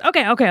check my notes.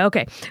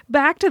 Okay.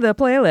 Back to the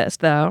playlist,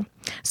 though.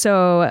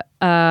 So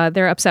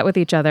they're upset with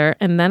each other.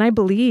 And then I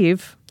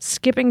believe,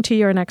 skipping to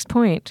your next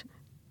point,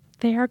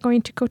 they are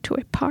going to go to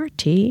a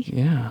party.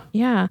 Yeah.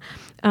 Yeah.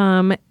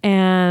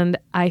 And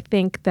I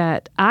think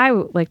that I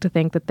would like to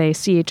think that they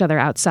see each other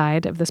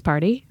outside of this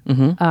party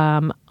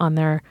on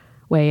their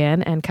way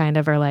in and kind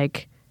of are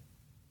like,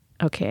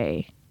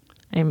 okay,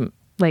 I'm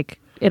like,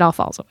 it all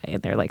falls away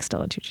and they're like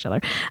still into each other.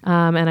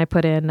 And I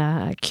put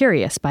in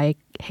Curious by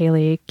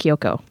Hayley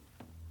Kiyoko.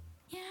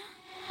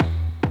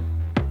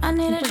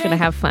 We're gonna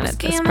have fun at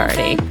this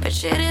party. But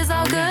shit is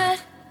all good.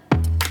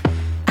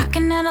 I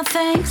can handle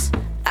things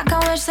like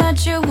I wish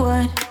that you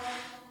would.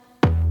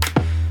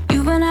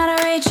 You've been out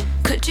of reach.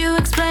 Could you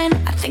explain?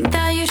 I think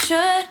that you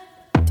should.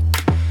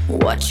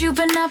 What you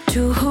been up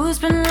to? Who's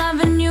been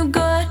loving you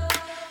good?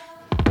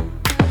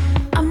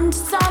 I'm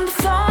just on the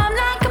floor. I'm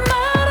like a murder.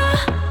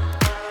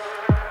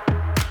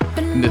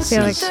 This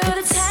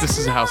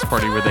is a house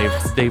party where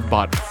they've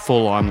bought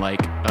full on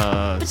like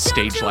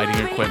stage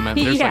lighting equipment.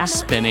 There's Yeah. like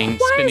spinning.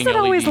 Why spinning is it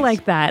always LEDs.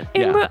 like that?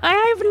 Yeah.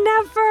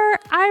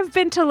 I've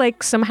been to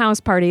like some house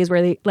parties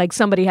where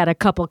somebody had a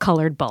couple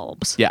colored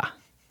bulbs. Yeah.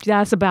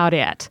 That's about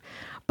it.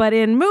 But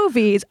in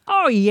movies,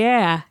 oh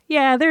yeah,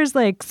 there's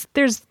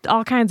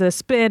all kinds of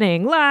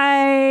spinning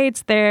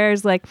lights.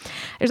 There's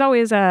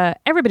always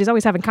everybody's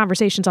always having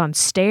conversations on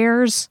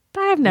stairs.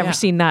 I've never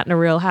seen that in a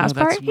real house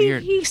that's party.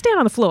 weird. You stand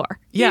on the floor.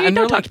 Yeah, you and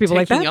don't they're talk like to people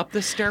like taking that. up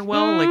the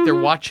stairwell, like they're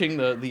watching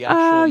the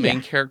actual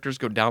main characters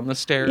go down the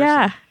stairs.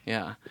 Yeah.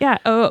 Yeah. Yeah.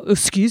 Oh,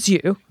 excuse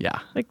you. Yeah.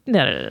 Like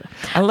no.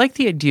 I like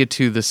the idea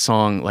too. The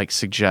song like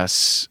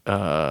suggests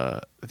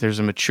there's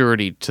a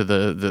maturity to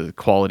the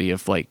quality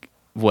of like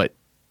what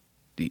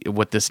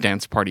this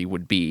dance party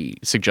would be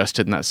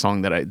suggested in that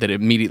song that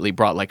immediately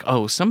brought like,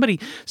 oh, somebody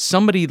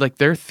like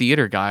their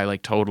theater guy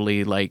like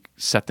totally like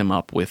set them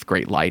up with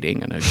great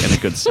lighting and a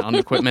good sound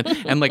equipment.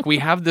 And like we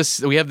have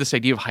this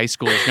idea of high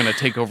school is going to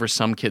take over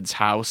some kid's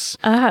house,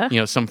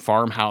 some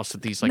farmhouse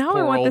with these like now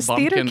poor I want old this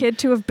bumpkin. theater kid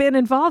to have been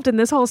involved in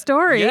this whole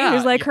story. Yeah,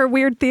 Who's like her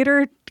weird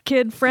theater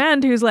kid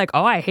friend who's like,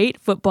 oh, I hate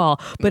football,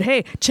 but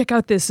hey, check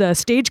out this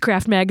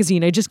Stagecraft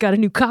magazine I just got a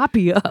new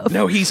copy of.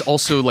 No, he's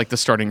also like the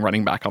starting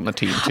running back on the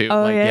team too.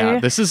 Oh, like, yeah.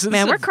 This is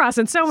we're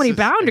crossing so many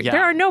boundaries. yeah.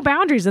 There are no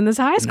boundaries in this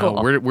high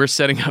school. No, we're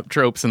setting up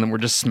tropes and then we're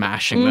just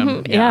smashing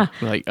them. Yeah.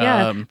 Like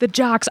the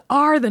jocks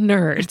are the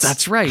nerds.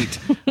 That's right.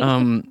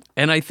 And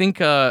I think,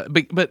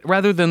 but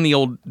rather than the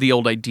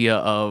old idea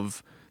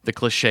of the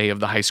cliche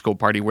of the high school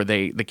party where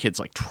the kids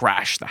like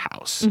trash the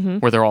house,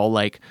 where they're all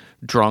like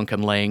drunk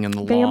and laying in the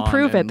lawn. They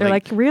improve it. They're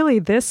like, really,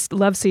 this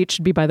love seat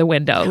should be by the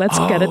window. Let's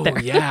get it there.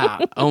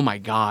 Yeah. Oh my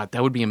God,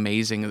 that would be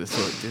amazing.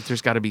 So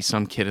there's got to be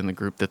some kid in the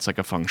group that's like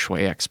a feng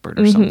shui expert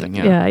or something.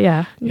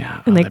 Yeah.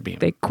 And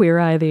they queer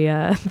eye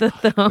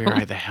the queer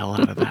eye the hell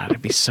out of that.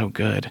 It'd be so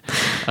good.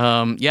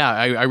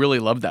 I really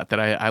love that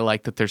I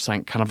like that there's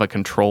like kind of a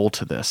control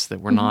to this, that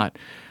we're not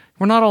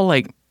all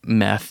like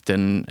methed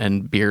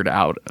and beard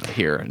out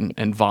here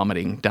and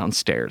vomiting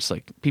downstairs.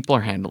 Like people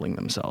are handling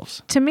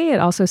themselves. To me, it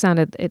also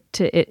sounded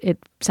it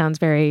sounds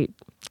very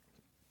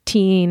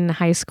teen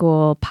high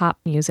school pop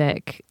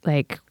music.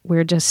 Like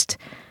we're just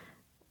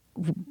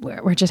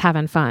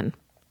having fun.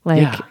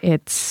 Like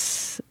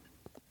it's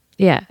that's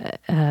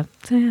why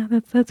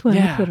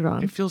I put it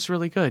on. It feels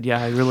really good.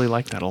 Yeah, I really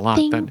like that a lot.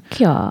 Thank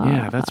you.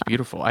 Yeah, that's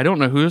beautiful. I don't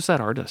know who's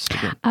that artist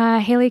again.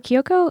 Haley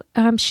Kiyoko.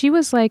 She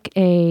was like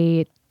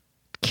a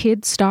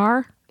kid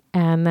star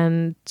and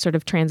then sort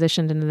of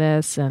transitioned into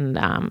this, and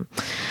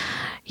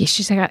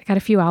she's got a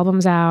few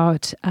albums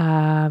out.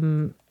 I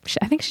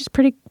think she's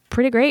pretty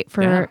great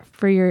for your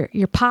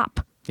pop.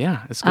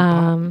 Yeah, it's good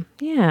pop.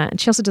 Yeah, and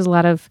she also does a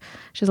lot of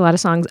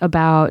songs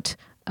about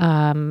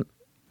about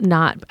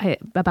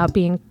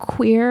being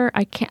queer.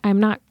 I'm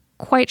not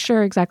quite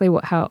sure exactly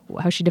how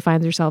she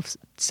defines herself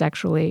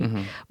sexually,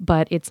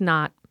 but it's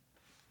not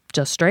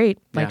just straight.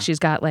 Like she's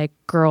got like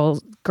girl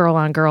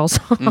on girl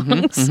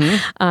songs,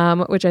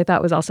 which I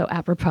thought was also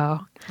apropos.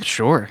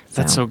 Sure,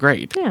 that's so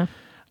great. Yeah.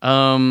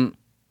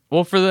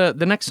 Well, for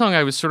the next song,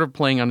 I was sort of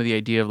playing under the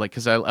idea of like,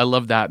 because I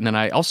love that, and then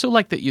I also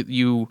like that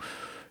you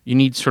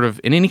need sort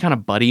of in any kind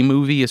of buddy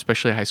movie,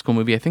 especially a high school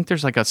movie, I think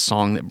there's like a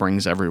song that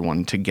brings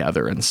everyone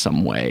together in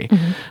some way.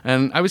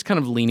 And I was kind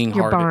of leaning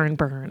your hard. Barn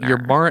burner. Your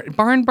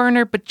barn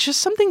burner, but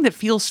just something that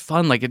feels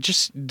fun. Like it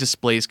just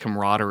displays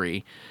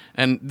camaraderie.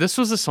 And this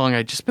was a song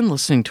I'd just been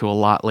listening to a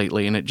lot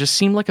lately, and it just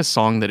seemed like a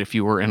song that if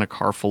you were in a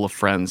car full of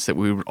friends, that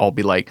we would all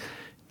be like,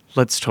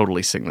 let's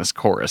totally sing this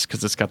chorus,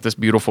 because it's got this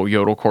beautiful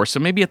yodel chorus. So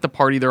maybe at the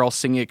party they're all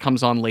singing, it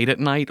comes on late at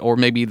night, or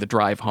maybe the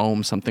drive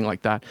home, something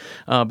like that.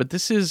 But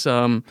this is,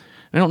 I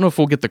don't know if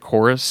we'll get the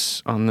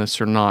chorus on this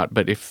or not,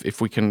 but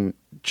if we can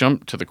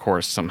jump to the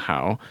chorus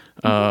somehow,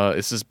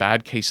 this is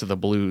Bad Case of the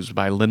Blues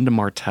by Linda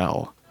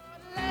Martell.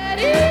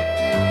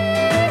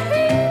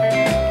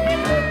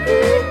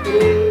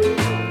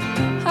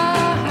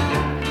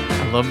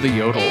 I love the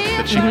yodel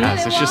that she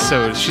has. It's just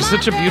she's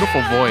such a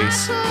beautiful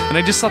voice. And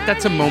I just thought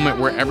that's a moment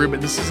where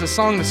this is a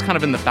song that's kind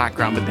of in the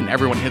background, but then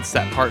everyone hits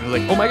that part and they're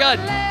like, oh my God.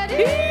 I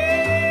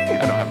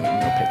don't have no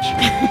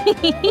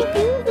pitch.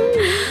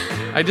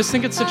 I just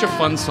think it's such a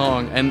fun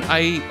song. And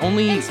I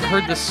only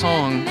heard this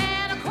song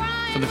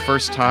for the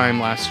first time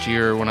last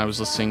year when I was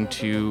listening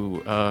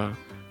to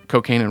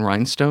Cocaine and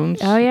Rhinestones,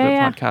 the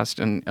podcast.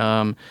 And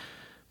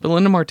but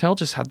Linda Martell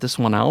just had this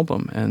one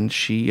album, and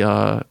she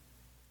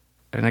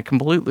and I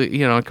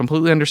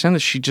completely understand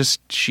that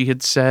she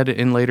had said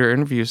in later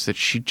interviews that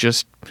she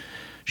just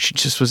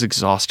was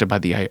exhausted by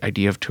the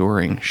idea of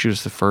touring. She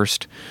was the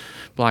first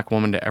Black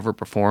woman to ever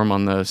perform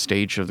on the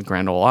stage of the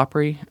Grand Ole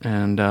Opry,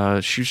 and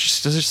she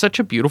was just such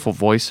a beautiful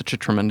voice, such a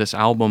tremendous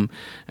album,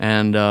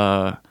 and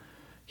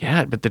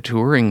but the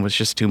touring was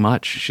just too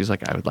much. She's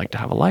like, I would like to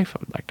have a life. I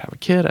would like to have a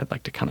kid. I'd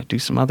like to kind of do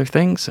some other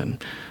things.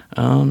 And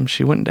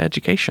she went into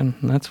education,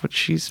 and that's what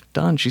she's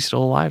done. She's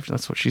still alive.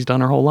 That's what she's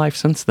done her whole life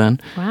since then.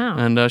 Wow.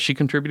 And she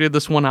contributed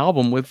this one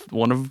album with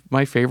one of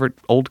my favorite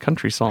old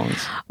country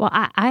songs. Well,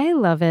 I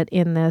love it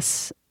in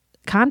this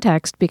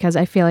context because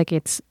I feel like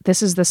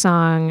this is the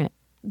song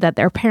that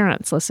their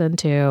parents listen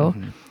to,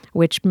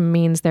 which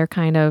means they're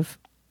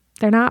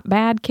not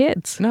bad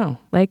kids. No.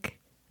 Like,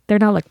 they're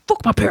not like,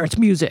 fuck my parents'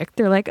 music.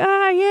 They're like,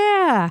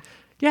 yeah.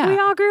 We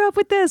all grew up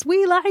with this.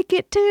 We like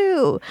it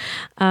too.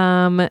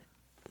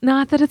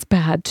 Not that it's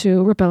bad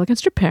to rebel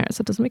against your parents.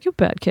 That doesn't make you a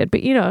bad kid.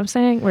 But you know what I'm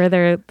saying? Where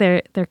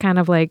they're kind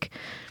of like,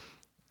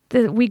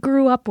 we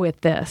grew up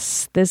with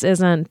this. This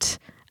isn't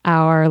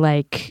our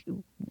like,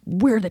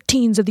 we're the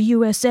teens of the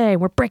USA.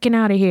 We're breaking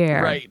out of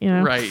here. Right, you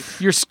know? right.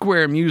 You're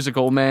square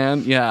musical,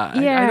 man. Yeah.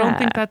 I don't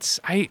think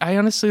that's, I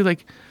honestly,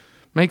 like,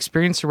 my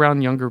experience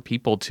around younger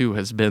people too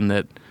has been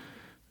that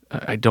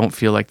I don't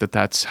feel like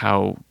that's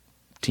how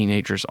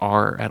teenagers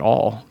are at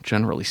all,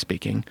 generally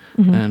speaking,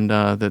 and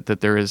that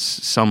there is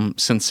some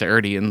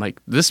sincerity in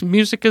like this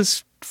music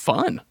is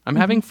fun. I'm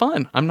having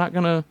fun. I'm not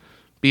gonna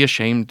be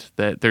ashamed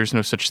that there's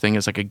no such thing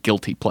as like a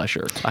guilty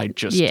pleasure. I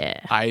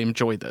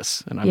enjoy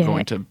this, and I'm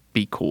going to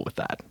be cool with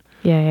that.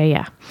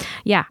 Yeah,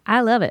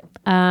 I love it.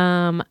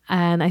 And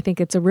I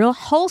think it's a real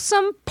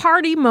wholesome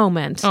party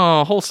moment.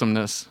 Oh,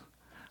 wholesomeness.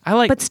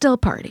 But still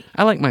party.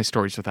 I like my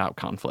stories without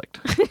conflict.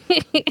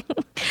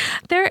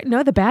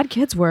 The bad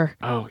kids were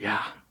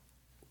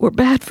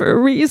bad for a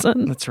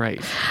reason. That's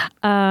right.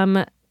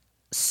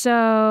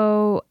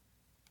 So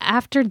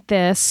after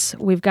this,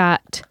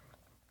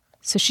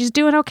 so she's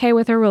doing okay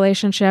with her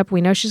relationship.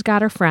 We know she's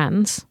got her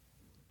friends,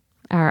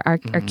 our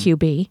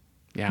QB.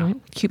 Yeah.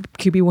 Right?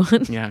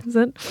 QB1. Yeah. Is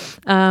it?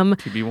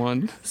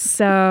 QB1.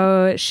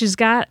 So she's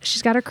got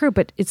her crew,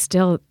 but it's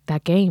still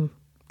that game.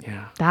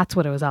 Yeah. That's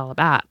what it was all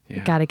about. Yeah.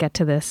 You got to get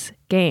to this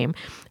game.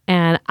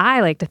 And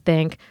I like to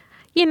think,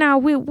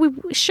 we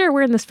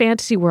we're in this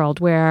fantasy world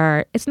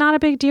where it's not a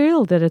big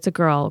deal that it's a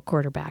girl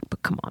quarterback,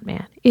 but come on,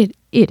 man, it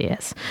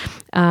is.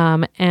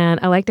 And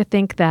I like to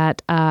think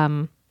that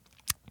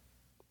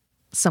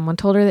someone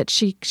told her that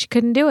she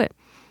couldn't do it.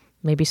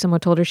 Maybe someone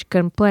told her she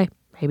couldn't play.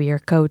 Maybe your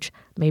coach.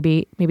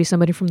 Maybe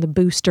somebody from the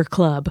booster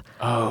club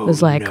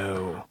was like,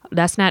 no.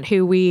 That's not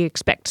who we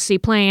expect to see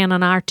playing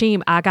on our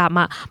team. I got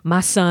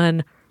my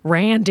son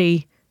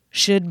Randy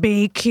should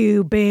be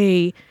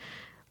QB.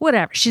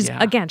 Whatever. She's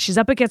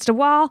up against a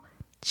wall.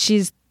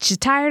 She's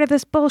tired of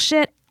this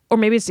bullshit. Or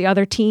maybe it's the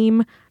other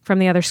team from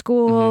the other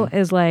school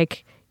is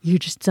like, you're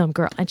just some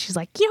girl. And she's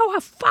like, you know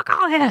what? Fuck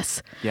all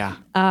this. Yeah.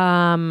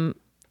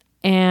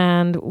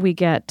 And we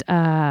get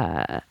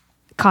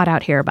caught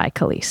out here by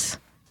Khalees.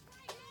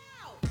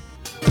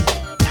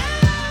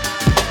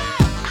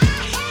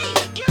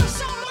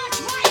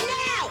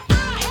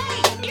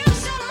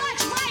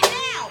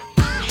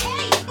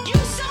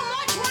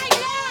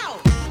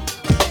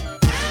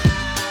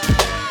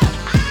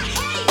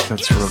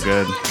 That's real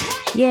good.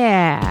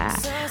 Yeah.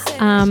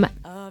 And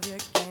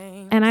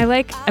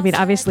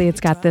obviously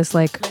it's got this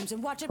like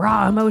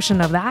raw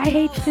emotion of the, I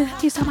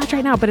hate you so much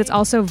right now, but it's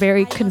also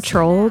very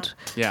controlled.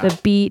 Yeah. The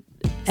beat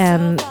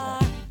and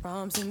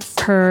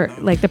her,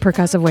 like the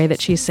percussive way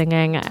that she's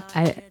singing,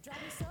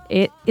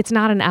 it's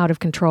not an out of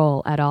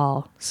control at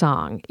all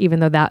song,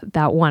 even though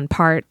that one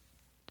part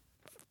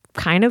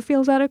kind of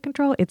feels out of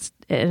control. It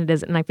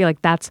isn't. And I feel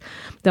like that's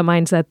the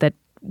mindset that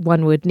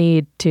one would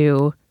need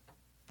to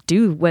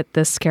do what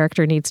this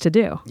character needs to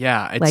do.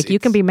 Yeah. You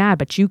can be mad,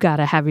 but you got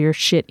to have your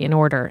shit in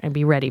order and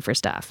be ready for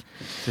stuff.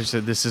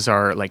 This is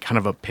our like kind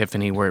of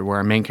epiphany where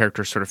our main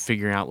character is sort of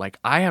figuring out like,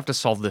 I have to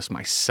solve this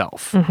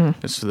myself.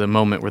 It's the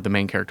moment where the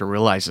main character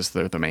realizes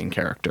they're the main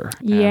character.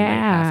 And they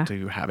have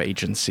to have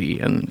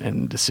agency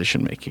and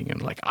decision making. And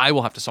like, I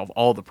will have to solve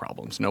all the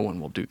problems. No one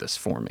will do this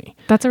for me.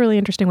 That's a really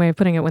interesting way of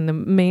putting it when the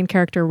main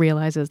character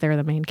realizes they're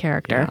the main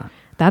character. Yeah.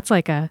 That's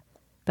like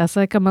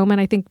a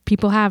moment I think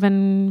people have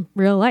in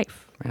real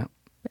life. Yeah.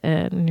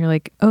 And you're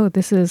like, oh,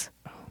 this is...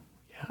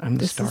 Yeah, I'm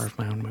the star of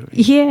my own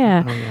movie.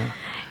 Yeah. Oh, yeah.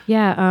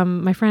 Yeah,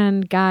 my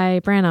friend Guy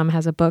Branum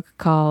has a book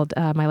called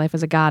My Life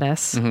as a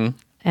Goddess.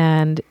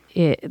 And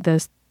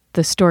the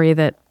story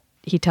that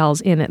he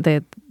tells in it,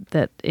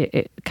 that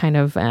it kind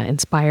of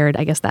inspired,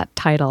 I guess, that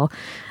title,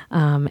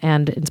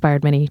 and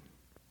inspired many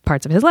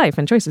parts of his life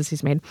and choices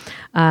he's made.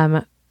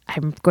 I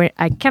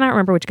cannot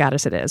remember which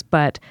goddess it is,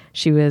 but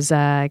she was...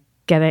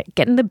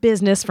 getting the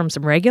business from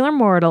some regular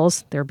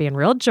mortals. They're being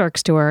real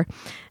jerks to her,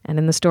 and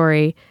in the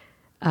story,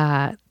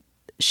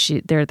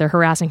 they're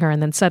harassing her,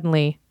 and then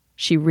suddenly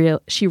she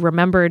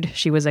remembered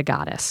she was a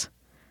goddess,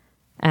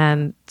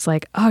 and it's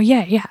like, oh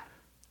yeah,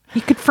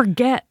 you could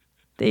forget.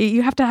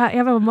 You have to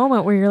have a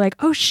moment where you're like,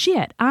 oh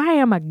shit, I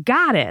am a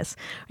goddess,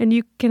 and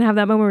you can have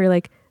that moment where you're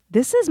like,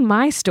 this is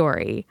my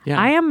story.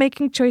 Yeah. I am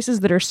making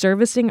choices that are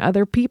servicing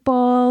other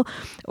people,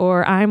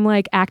 or I'm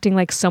like acting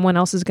like someone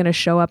else is going to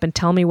show up and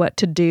tell me what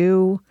to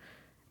do.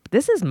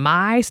 This is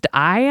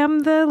I am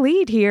the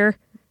lead here.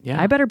 Yeah.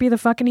 I better be the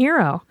fucking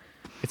hero.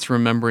 It's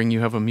remembering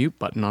you have a mute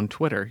button on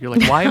Twitter. You're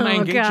like, why am I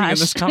engaging in gosh.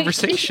 this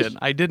conversation?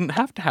 I didn't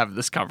have to have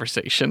this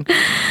conversation.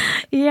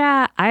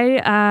 Yeah.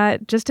 I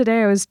just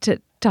today I was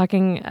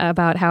talking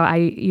about how I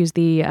use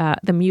the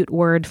mute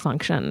word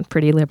function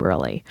pretty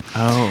liberally.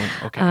 Oh,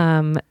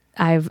 okay.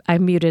 I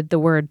muted the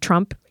word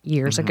Trump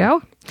years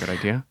ago. Good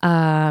idea.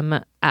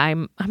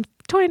 I'm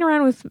toying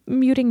around with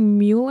muting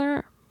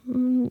Mueller.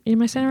 Am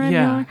I saying it right?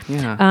 Yeah,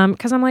 Mueller? yeah.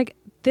 Because I'm like,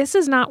 this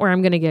is not where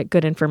I'm going to get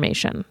good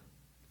information.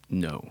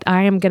 No.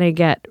 I am going to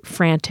get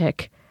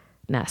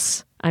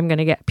franticness. I'm going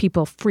to get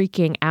people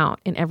freaking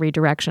out in every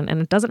direction,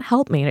 and it doesn't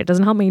help me. And it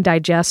doesn't help me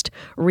digest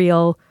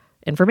real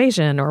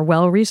information or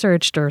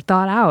well-researched or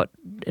thought-out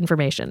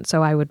information.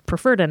 So I would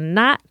prefer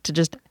to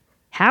just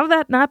have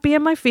that not be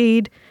in my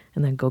feed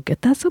and then go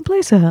get that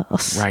someplace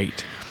else.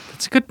 Right.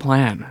 That's a good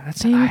plan.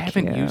 I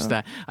haven't used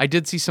that. I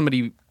did see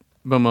somebody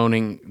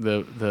bemoaning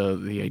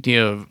the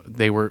idea of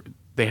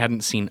they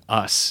hadn't seen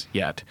us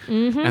yet,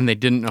 and they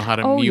didn't know how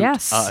to Oh, mute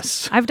yes.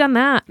 us. I've done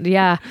that.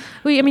 Yeah.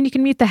 Well, I mean, you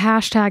can mute the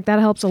hashtag. That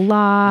helps a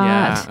lot.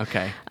 Yeah.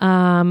 Okay.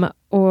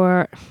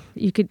 Or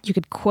you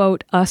could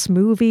quote us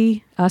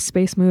movie, us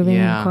space movie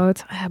Yeah. in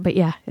quotes. But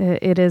yeah,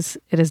 it is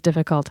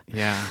difficult.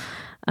 Yeah.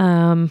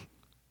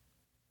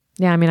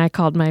 Yeah, I mean, I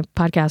called my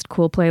podcast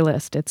Cool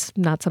Playlist. It's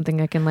not something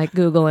I can like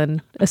Google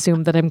and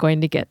assume that I'm going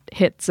to get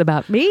hits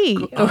about me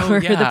Oh,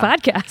 or yeah. the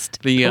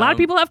podcast. The, a lot of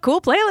people have cool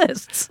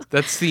playlists.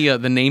 That's the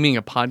naming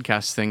a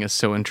podcast thing is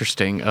so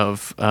interesting.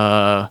 Of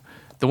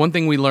the one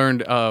thing we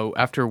learned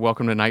after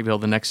Welcome to Night Vale,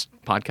 the next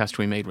podcast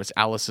we made was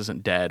Alice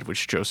Isn't Dead,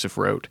 which Joseph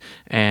wrote.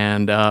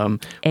 And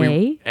and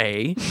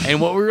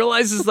what we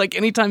realized is like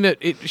anytime that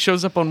it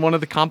shows up on one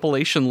of the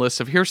compilation lists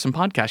of here's some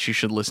podcasts you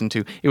should listen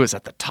to, it was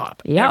at the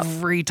top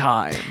every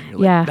time. You're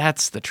like, Yeah.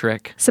 that's the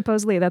trick.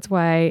 Supposedly, that's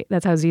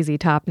how ZZ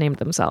Top named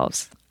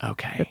themselves.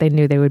 Okay. That they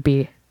knew they would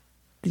be.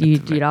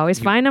 You'd always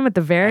find them at the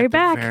very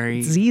back.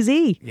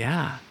 ZZ.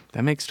 Yeah.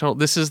 That makes total.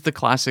 This is the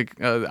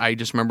classic. I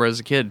just remember as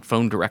a kid,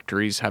 phone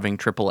directories having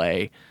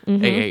AAA,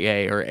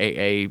 AAA, or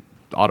AA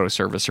auto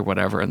service or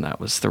whatever, and that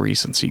was the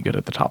reason. So you get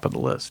at the top of the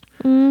list.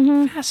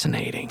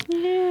 Fascinating.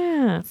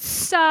 Yeah.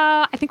 So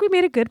I think we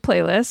made a good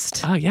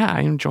playlist. Oh yeah,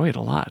 I enjoy it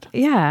a lot.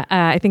 Yeah,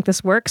 I think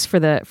this works for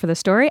the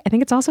story. I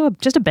think it's also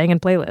just a banging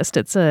playlist.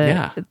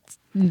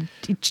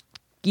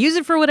 Use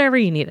it for whatever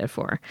you need it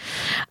for.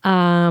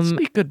 It's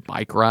a good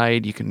bike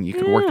ride. You can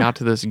work out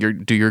to this.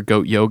 Do your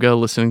goat yoga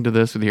listening to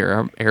this with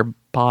your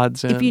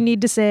AirPods in. If you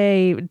need to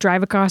say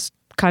drive across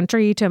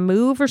country to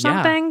move or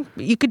something,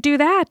 you could do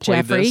that, Play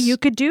Jeffrey. this You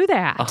could do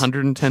that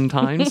 110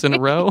 times in a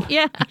row.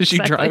 Yeah, as you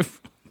drive.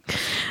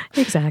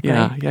 Exactly.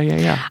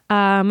 Yeah.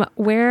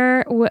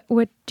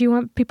 What do you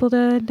want people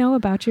to know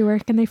about you? Where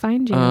can they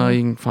find you?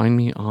 You can find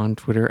me on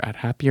Twitter at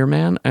Happier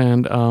Man,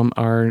 and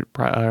our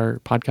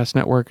podcast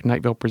network,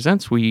 Night Vale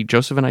Presents.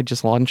 Joseph and I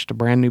just launched a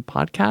brand new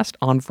podcast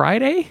on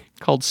Friday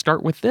called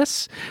Start With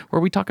This,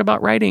 where we talk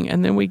about writing,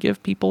 and then we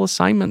give people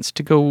assignments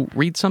to go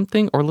read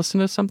something or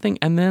listen to something,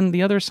 and then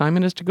the other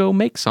assignment is to go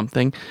make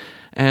something.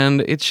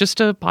 And it's just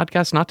a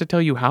podcast not to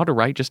tell you how to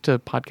write, just a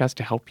podcast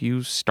to help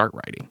you start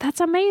writing. That's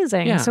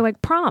amazing. Yeah. So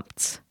like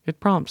prompts. It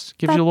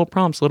gives you little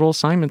prompts, little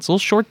assignments, little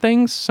short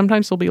things.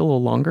 Sometimes they'll be a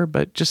little longer,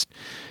 but you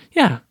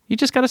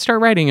just got to start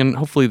writing, and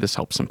hopefully this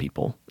helps some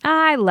people.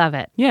 I love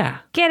it. Yeah.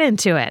 Get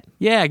into it.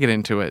 Yeah, get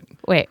into it.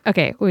 Wait,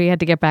 okay, we had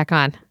to get back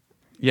on.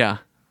 Yeah.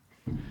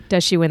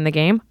 Does she win the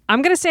game?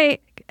 I'm going to say,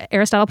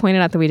 Aristotle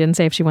pointed out that we didn't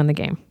say if she won the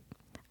game.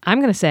 I'm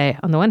going to say,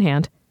 on the one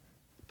hand,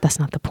 that's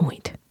not the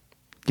point.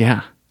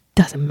 Yeah.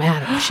 Doesn't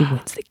matter if she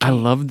wins the game. I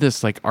love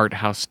this like art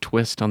house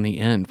twist on the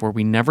end where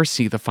we never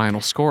see the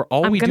final score.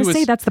 I'm going to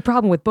say that's the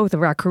problem with both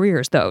of our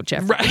careers, though,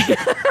 Jeffrey. Right.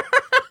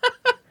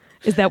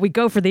 Is that we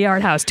go for the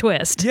art house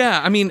twist.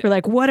 Yeah, I mean, we're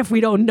like, what if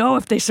we don't know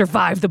if they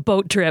survive the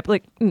boat trip?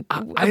 Like,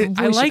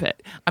 I like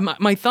it.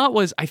 My thought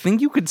was, I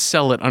think you could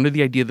sell it under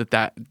the idea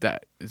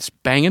that it's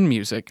banging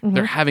music.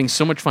 They're having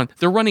so much fun.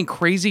 They're running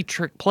crazy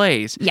trick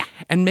plays. Yeah,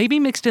 and maybe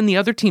mixed in the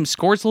other team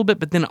scores a little bit,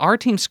 but then our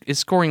team is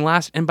scoring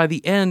last, and by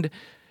the end,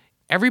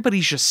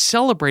 everybody's just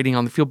celebrating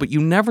on the field, but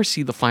you never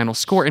see the final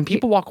score. And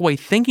people walk away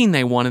thinking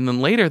they won, and then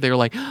later they're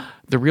like,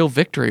 the real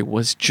victory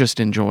was just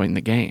enjoying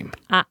the game.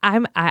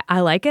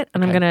 I like it,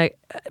 and I'm going to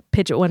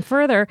pitch it one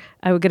further.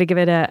 I'm going to give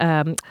it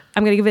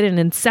an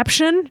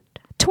Inception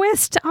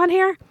twist on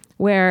here,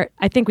 where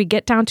I think we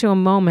get down to a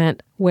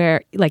moment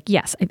where, like,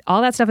 yes,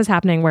 all that stuff is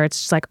happening where it's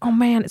just like, oh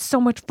man, it's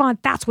so much fun.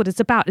 That's what it's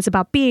about. It's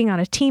about being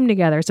on a team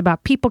together. It's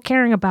about people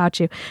caring about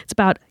you. It's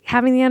about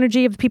having the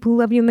energy of the people who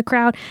love you in the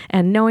crowd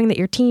and knowing that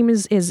your team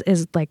is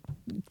like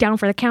down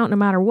for the count no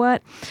matter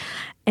what.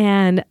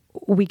 And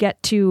we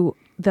get to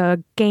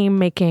the game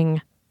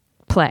making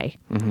play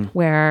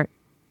where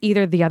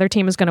either the other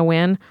team is going to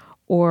win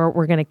or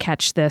we're going to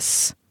catch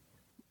this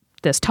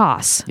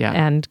toss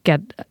and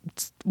get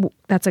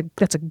that's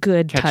a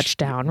good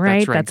touchdown,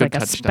 right? That's like a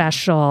touchdown.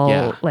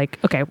 Special like,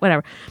 okay,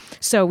 whatever.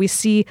 So we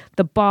see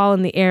the ball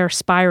in the air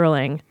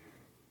spiraling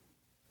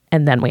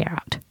and then we are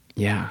out.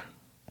 Yeah.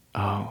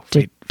 Oh,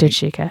 did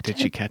she catch it? Did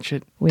she catch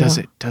it?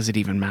 Does it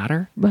even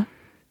matter? But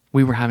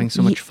we were having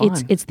so much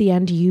fun. It's the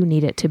end you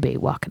need it to be,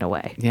 walking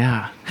away.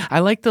 Yeah. I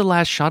like the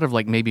last shot of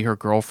like maybe her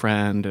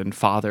girlfriend and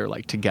father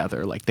like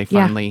together, like they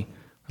finally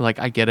like,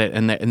 I get it,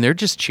 and they're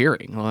just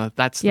cheering. Well,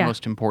 that's the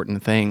most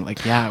important thing. Like,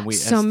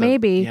 it's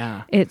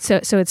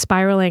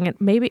spiraling.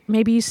 And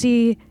maybe you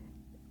see,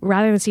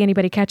 rather than see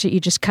anybody catch it, you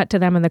just cut to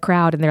them in the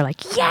crowd, and they're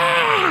like,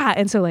 yeah,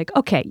 and so like,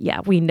 okay, yeah,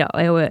 we know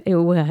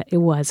it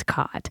was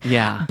caught.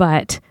 Yeah,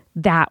 but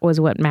that was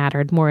what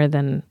mattered more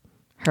than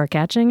her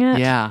catching it.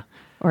 Yeah.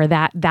 Or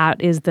that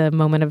is the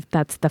moment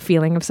that's the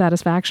feeling of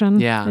satisfaction.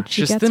 Yeah,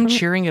 just them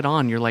cheering it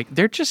on. You're like,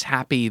 they're just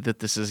happy that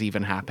this is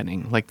even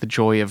happening. Like the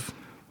joy of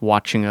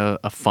watching a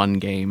fun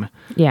game.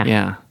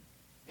 Yeah,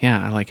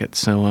 I like it.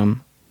 So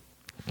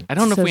I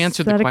don't know if we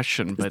answered the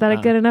question, but is that a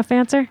good enough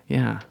answer?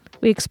 Yeah,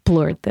 we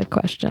explored the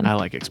question. I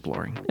like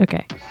exploring.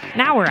 Okay,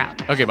 now we're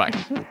out. Okay, bye.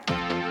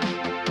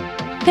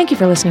 Thank you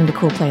for listening to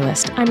Cool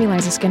Playlist. I'm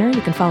Eliza Skinner.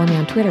 You can follow me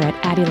on Twitter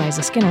at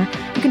Eliza Skinner.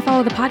 You can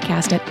follow the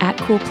podcast at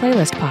Cool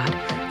Playlist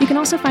Pod. You can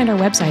also find our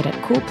website at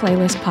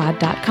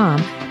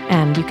coolplaylistpod.com,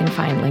 and you can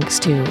find links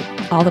to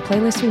all the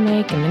playlists we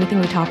make and anything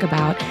we talk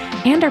about,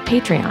 and our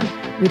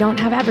Patreon. We don't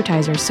have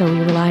advertisers, so we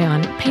rely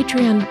on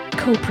Patreon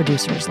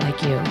co-producers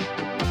like you.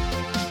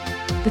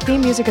 The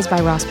theme music is by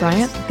Ross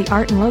Bryant. The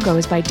art and logo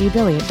is by D.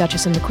 Billy at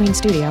Duchess and the Queen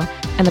Studio.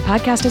 And the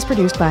podcast is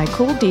produced by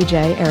cool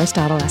DJ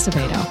Aristotle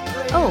Acevedo.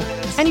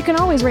 Oh, and you can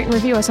always rate and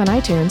review us on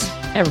iTunes.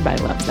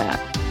 Everybody loves that.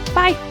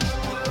 Bye!